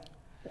used. Yes.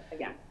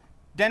 Again.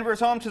 Denver is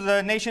home to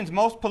the nation's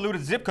most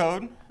polluted zip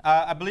code.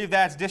 I believe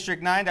that's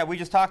District 9 that we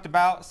just talked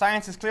about.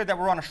 Science is clear that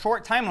we're on a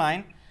short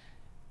timeline.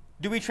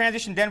 Do we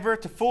transition Denver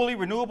to fully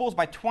renewables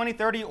by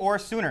 2030 or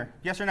sooner?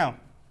 Yes or no?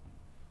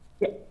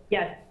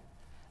 Yes.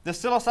 The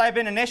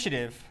Psilocybin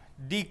initiative,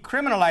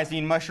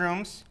 decriminalizing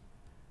mushrooms.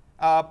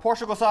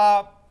 Portugal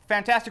saw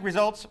fantastic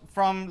results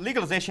from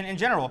legalization in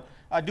general.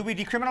 Do we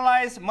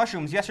decriminalize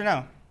mushrooms? Yes or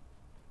no?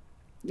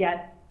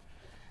 Yes.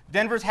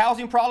 Denver's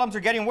housing problems are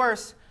getting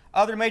worse.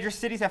 Other major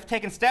cities have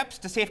taken steps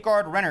to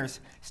safeguard renters.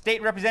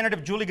 State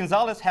Representative Julie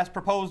Gonzalez has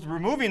proposed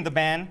removing the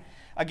ban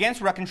against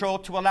rent control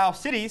to allow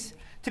cities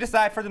to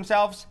decide for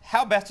themselves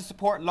how best to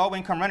support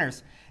low-income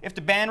renters. If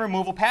the ban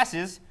removal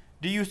passes,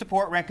 do you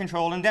support rent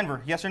control in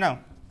Denver? Yes or no?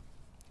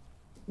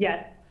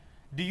 Yes.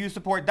 Do you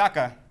support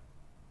DACA?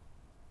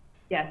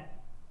 Yes.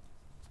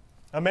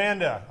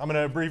 Amanda, I'm going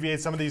to abbreviate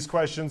some of these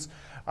questions.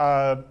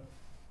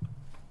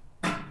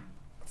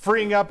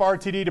 Freeing up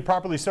RTD to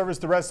properly service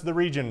the rest of the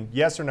region,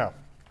 yes or no?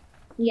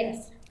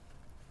 Yes.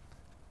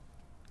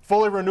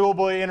 Fully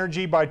renewable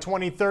energy by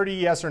 2030,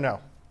 yes or no?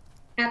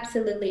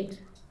 Absolutely.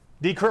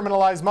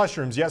 Decriminalize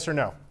mushrooms, yes or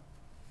no?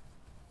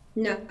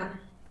 No.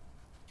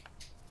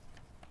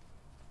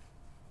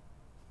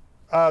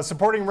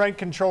 Supporting rent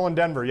control in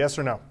Denver, yes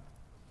or no?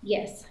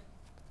 Yes.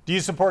 Do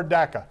you support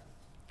DACA?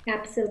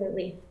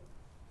 Absolutely.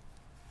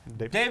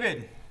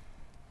 David.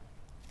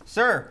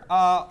 Sir,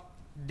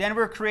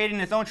 Denver creating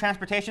its own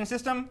transportation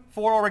system,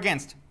 for or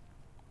against?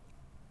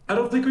 I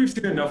don't think we've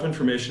seen enough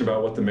information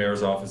about what the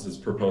mayor's office has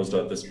proposed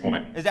at this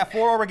point. Is that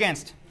for or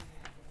against?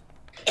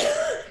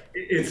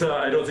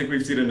 I don't think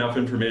we've seen enough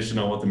information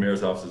on what the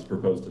mayor's office has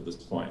proposed at this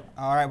point.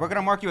 All right, we're going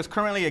to mark you as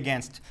currently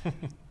against.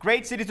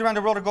 Great cities around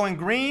the world are going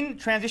green.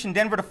 Transition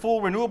Denver to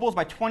full renewables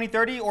by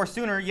 2030 or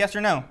sooner, yes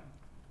or no?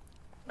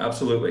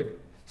 Absolutely.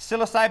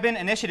 Psilocybin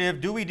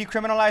initiative, do we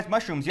decriminalize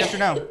mushrooms, yes or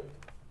no?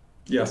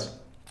 Yes.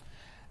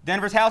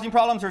 Denver's housing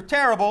problems are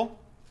terrible.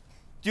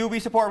 Do we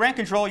support rent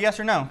control, yes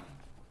or no?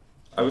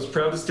 I was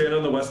proud to stand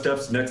on the West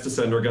Steps next to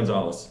Senator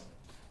Gonzalez.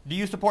 Do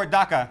you support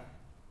DACA?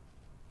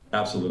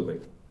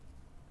 Absolutely.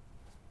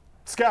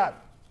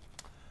 Scott,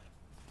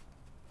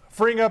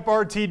 Freeing up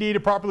RTD to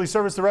properly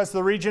service the rest of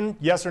the region,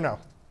 yes or no?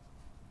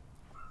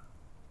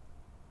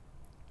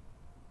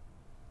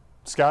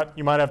 Scott,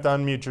 you might have to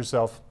unmute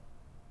yourself.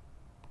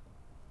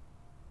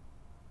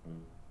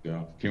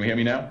 Yeah. Can you hear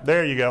me now?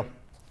 There you go.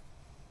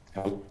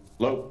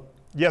 Hello?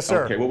 Yes,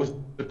 sir. Okay, what was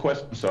the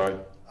question? Sorry.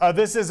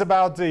 This is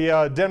about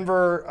the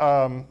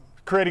Denver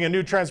creating a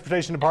new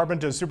transportation department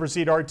to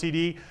supersede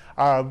RTD,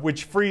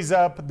 which frees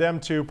up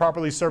them to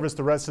properly service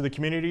the rest of the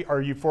community.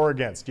 Are you for or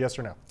against? Yes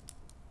or no?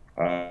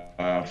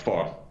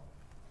 For.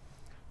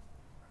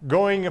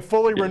 Going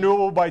fully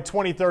renewable by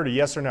 2030,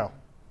 yes or no?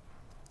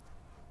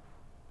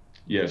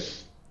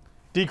 Yes.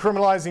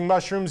 Decriminalizing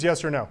mushrooms,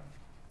 yes or no?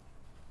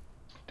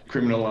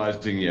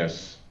 Criminalizing,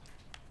 yes.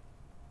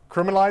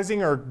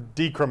 Criminalizing or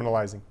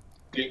decriminalizing?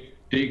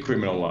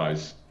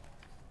 Decriminalize,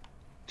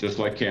 just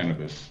like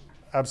cannabis.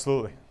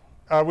 Absolutely.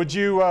 Would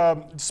you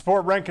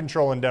support rent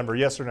control in Denver,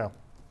 yes or no?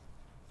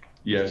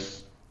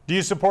 Yes. Do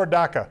you support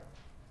DACA?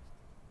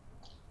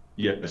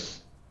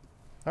 Yes.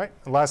 All right,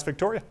 and last,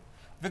 Victoria.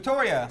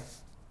 Victoria,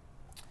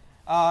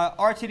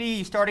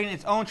 RTD starting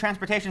its own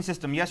transportation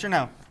system, yes or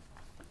no?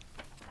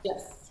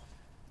 Yes.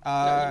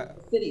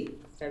 City.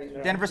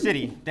 Denver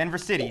City,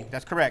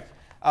 that's correct.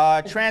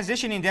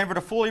 Transitioning Denver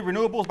to fully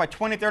renewables by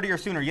 2030 or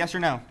sooner, yes or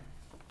no?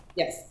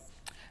 Yes.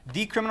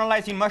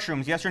 Decriminalizing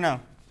mushrooms, yes or no?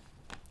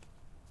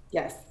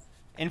 Yes.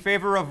 In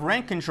favor of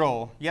rent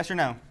control, yes or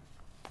no?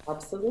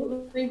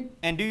 Absolutely.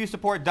 And do you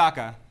support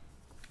DACA?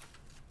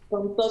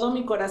 Con todo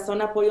mi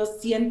corazón apoyo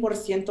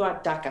 100%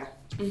 a DACA.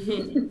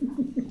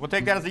 We'll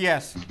take that as a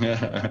yes.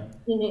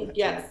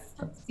 Yes.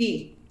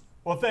 Sí.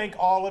 Well, thank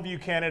all of you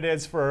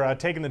candidates for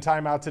taking the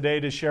time out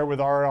today to share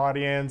with our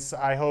audience.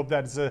 I hope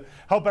that's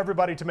help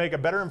everybody to make a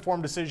better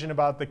informed decision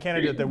about the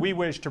candidate that we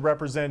wish to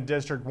represent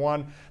District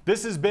 1.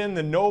 This has been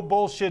the No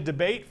Bullshit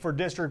Debate for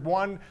District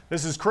 1.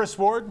 This is Chris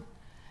Ward.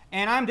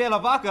 And I'm De La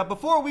Vaca.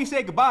 Before we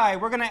say goodbye,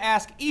 we're going to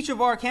ask each of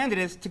our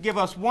candidates to give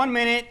us 1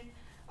 minute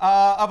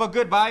of a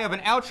goodbye, of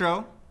an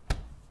outro,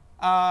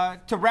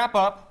 to wrap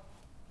up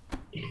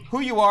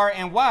who you are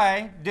and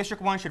why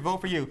District 1 should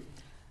vote for you.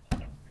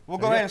 We'll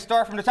go ahead and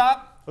start from the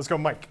top. Let's go,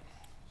 Mike.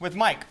 With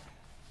Mike.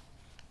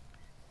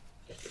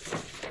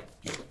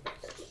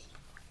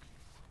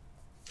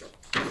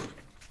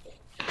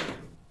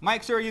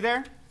 Mike, sir, are you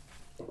there?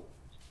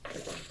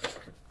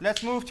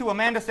 Let's move to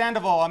Amanda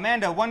Sandoval.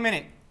 Amanda, 1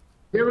 minute.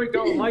 Here we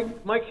go.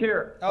 Mike's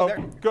here. Oh,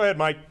 go ahead,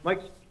 Mike.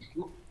 Mike's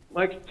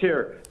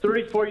here.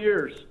 34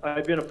 years.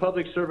 I've been a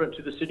public servant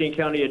to the city and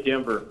county of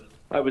Denver.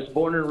 I was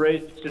born and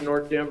raised in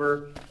North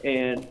Denver,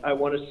 and I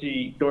want to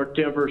see North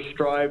Denver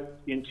strive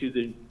into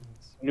the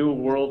new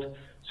world.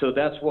 So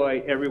that's why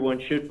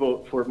everyone should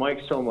vote for Mike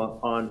Somma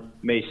on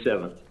May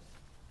 7th.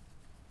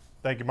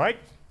 Thank you, Mike.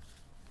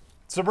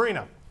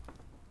 Sabrina.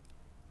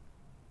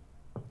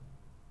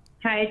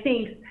 Hi,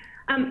 thanks.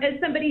 As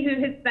somebody who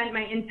has spent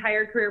my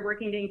entire career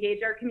working to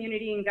engage our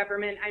community and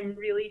government, I'm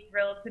really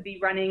thrilled to be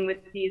running with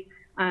these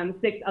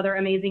 6 other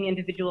amazing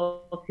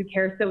individuals who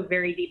care so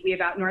very deeply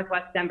about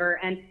Northwest Denver.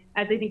 And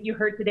as I think you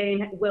heard today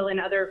and will in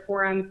other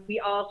forums,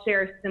 we all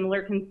share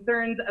similar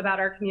concerns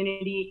about our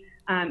community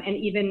and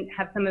even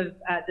have some of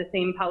the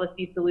same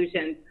policy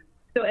solutions.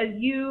 So as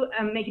you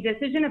make a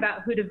decision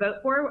about who to vote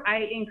for,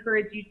 I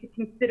encourage you to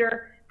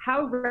consider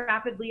how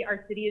rapidly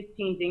our city is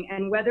changing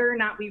and whether or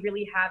not we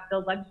really have the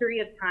luxury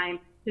of time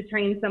to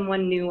train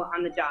someone new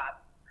on the job.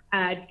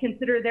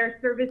 Consider their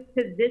service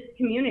to this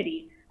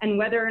community and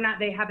whether or not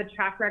they have a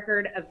track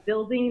record of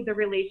building the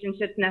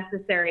relationships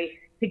necessary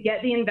to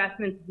get the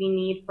investments we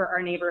need for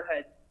our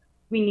neighborhoods.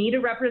 We need a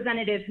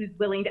representative who's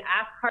willing to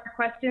ask hard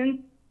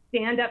questions,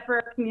 stand up for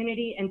our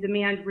community, and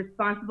demand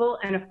responsible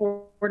and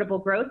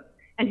affordable growth,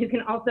 and who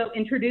can also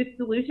introduce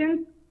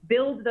solutions,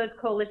 build those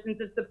coalitions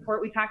of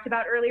support we talked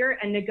about earlier,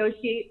 and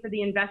negotiate for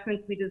the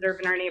investments we deserve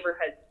in our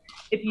neighborhoods.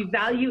 If you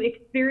value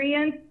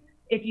experience,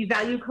 if you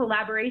value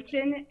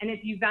collaboration, and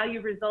if you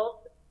value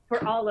results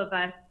for all of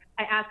us,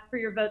 I ask for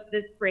your votes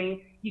this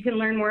spring. You can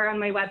learn more on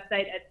my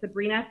website at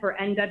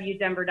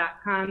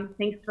sabrinafornwdenver.com.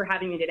 Thanks for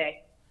having me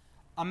today.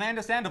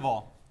 Amanda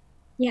Sandoval.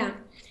 Yeah,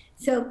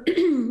 so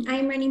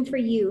I'm running for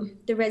you,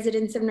 the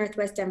residents of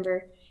Northwest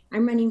Denver.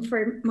 I'm running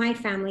for my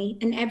family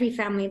and every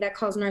family that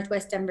calls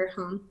Northwest Denver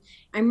home.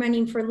 I'm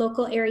running for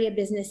local area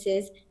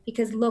businesses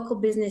because local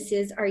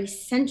businesses are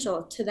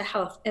essential to the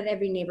health of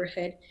every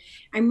neighborhood.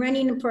 I'm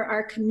running for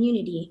our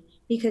community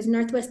because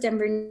Northwest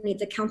Denver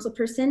needs a council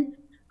person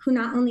who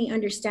not only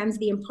understands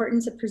the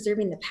importance of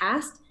preserving the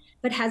past,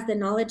 but has the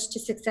knowledge to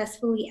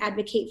successfully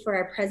advocate for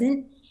our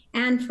present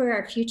and for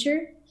our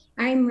future.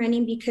 I'm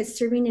running because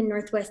serving in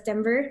Northwest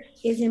Denver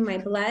is in my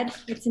blood,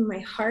 it's in my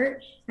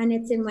heart, and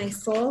it's in my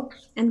soul.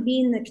 And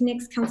being the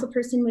next council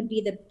person would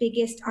be the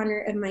biggest honor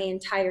of my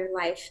entire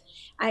life.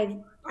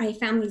 My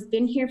family's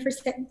been here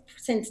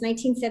since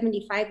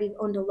 1975. We've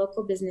owned a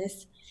local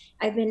business.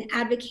 I've been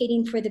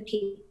advocating for the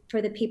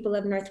people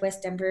of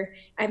Northwest Denver.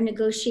 I've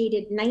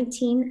negotiated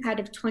 19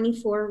 out of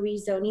 24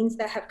 rezonings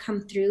that have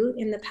come through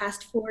in the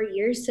past 4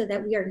 years so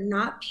that we are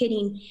not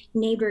pitting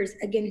neighbors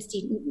against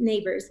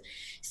neighbors.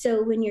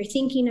 So when you're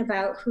thinking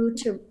about who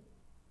to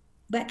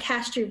but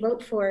cast your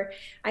vote for,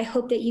 I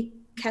hope that you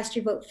cast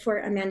your vote for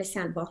Amanda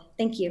Sandoval.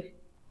 Thank you.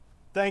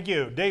 Thank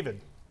you.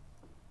 David.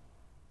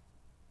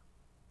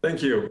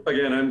 Thank you.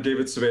 Again, I'm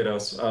David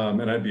Sabados,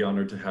 and I'd be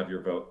honored to have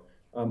your vote.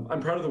 I'm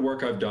proud of the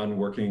work I've done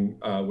working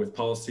with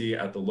policy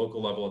at the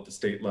local level, at the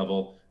state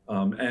level,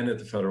 and at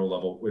the federal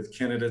level with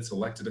candidates,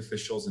 elected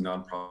officials, and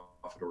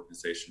nonprofit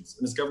organizations.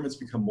 And as governments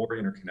become more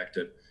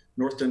interconnected,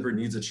 North Denver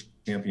needs a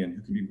champion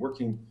who can be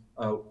working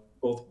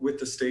both with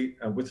the state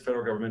and with the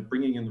federal government,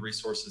 bringing in the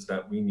resources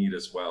that we need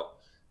as well.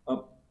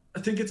 I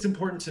think it's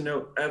important to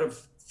note, out of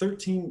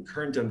 13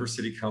 current Denver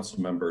City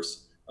Council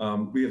members,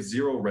 we have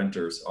 0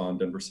 renters on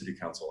Denver City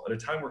Council at a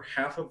time where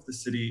half of the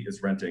city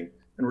is renting.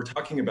 And we're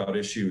talking about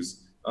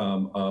issues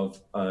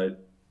of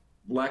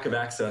lack of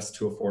access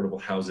to affordable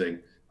housing,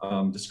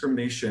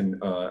 discrimination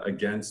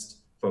against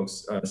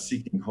folks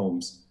seeking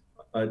homes.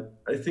 I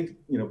think,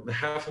 the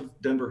half of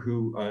Denver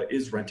who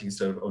is renting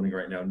instead of owning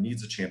right now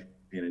needs a champion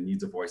and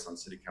needs a voice on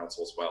City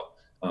Council as well.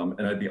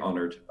 And I'd be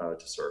honored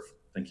to serve.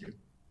 Thank you.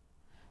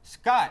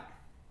 Scott.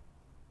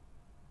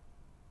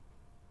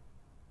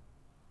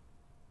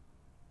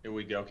 Here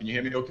we go. Can you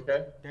hear me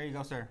okay? There you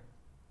go, sir.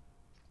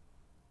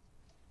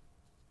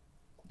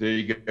 There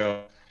you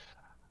go.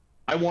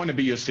 I want to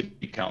be your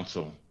city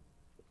council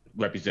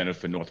representative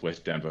for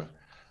Northwest Denver.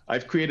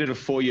 I've created a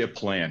 4-year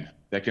plan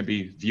that can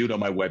be viewed on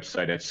my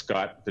website at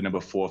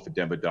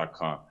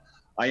scott4fordenver.com.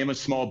 I am a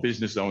small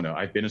business owner.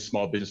 I've been a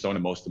small business owner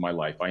most of my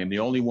life. I am the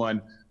only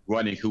one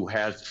running who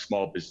has the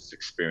small business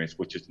experience,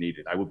 which is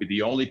needed. I will be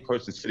the only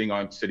person sitting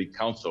on city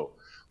council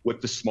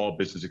with the small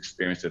business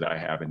experience that I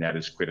have, and that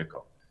is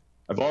critical.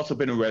 I've also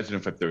been a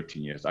resident for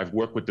 13 years. I've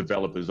worked with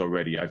developers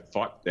already. I've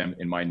fought them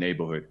in my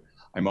neighborhood.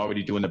 I'm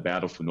already doing the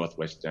battle for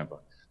Northwest Denver.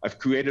 I've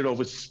created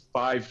over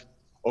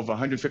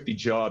 150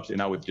 jobs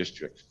in our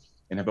district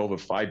and have over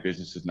 5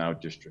 businesses in our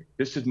district.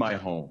 This is my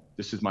home.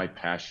 This is my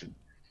passion.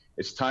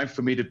 It's time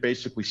for me to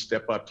basically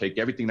step up, take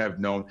everything that I've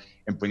known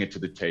and bring it to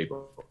the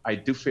table. I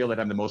do feel that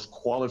I'm the most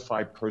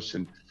qualified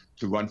person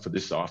to run for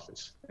this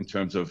office in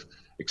terms of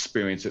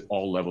experience at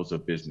all levels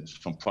of business,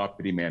 from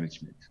property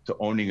management to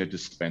owning a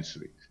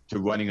dispensary to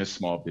running a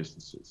small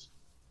businesses.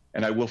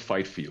 And I will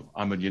fight for you.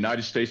 I'm a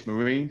United States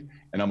Marine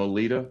and I'm a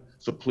leader.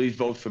 So please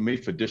vote for me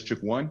for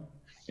District 1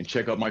 and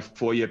check out my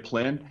 4-year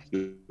plan.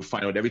 You'll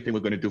find out everything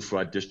we're going to do for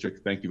our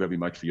district. Thank you very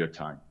much for your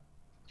time.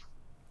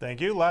 Thank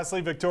you.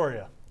 Lastly,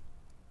 Victoria.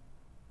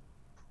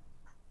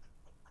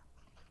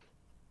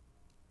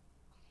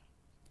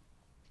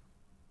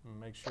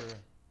 Make sure.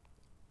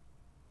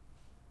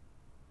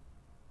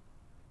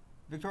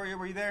 Victoria,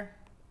 were you there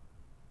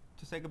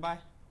to say goodbye?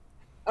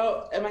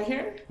 Oh, am I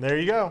here? There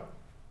you go.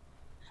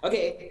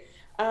 Okay.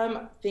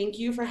 Thank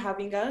you for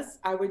having us.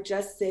 I would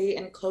just say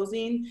in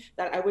closing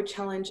that I would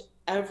challenge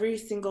every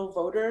single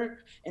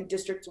voter in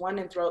District 1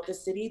 and throughout the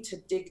city to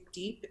dig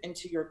deep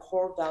into your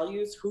core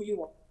values, who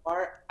you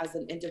are as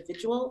an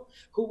individual,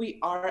 who we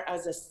are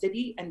as a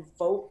city, and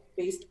vote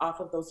based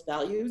off of those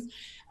values.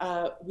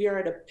 We are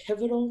at a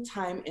pivotal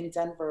time in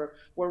Denver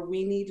where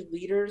we need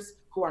leaders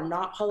who are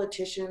not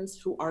politicians,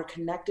 who are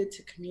connected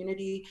to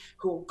community,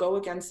 who will go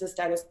against the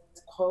status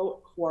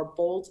quo, who are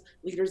bold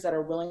leaders that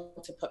are willing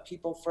to put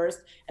people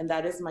first, and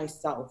that is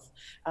myself.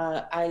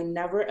 I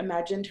never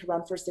imagined to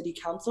run for city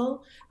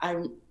council.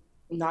 I'm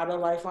not a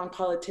lifelong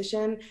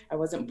politician. I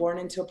wasn't born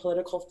into a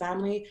political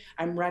family.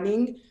 I'm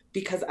running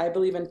because I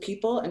believe in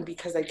people and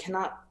because I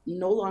cannot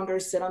no longer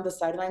sit on the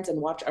sidelines and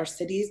watch our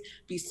cities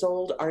be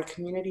sold, our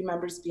community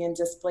members being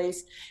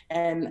displaced.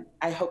 And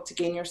I hope to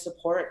gain your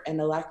support and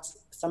elect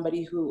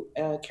somebody who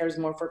cares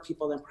more for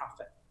people than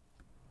profit.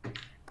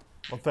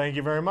 Well, thank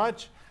you very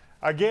much.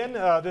 Again,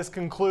 this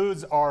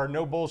concludes our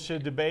No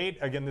Bullshit debate.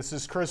 Again, this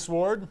is Chris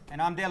Ward.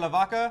 And I'm Dale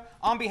Vaca.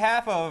 On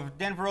behalf of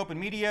Denver Open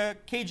Media,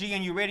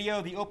 KGNU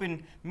Radio, the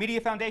Open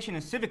Media Foundation,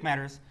 and Civic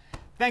Matters,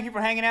 thank you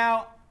for hanging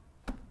out.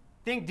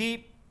 Think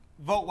deep,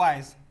 vote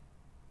wise.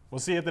 We'll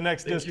see you at the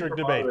next district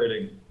debate.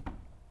 Moderating.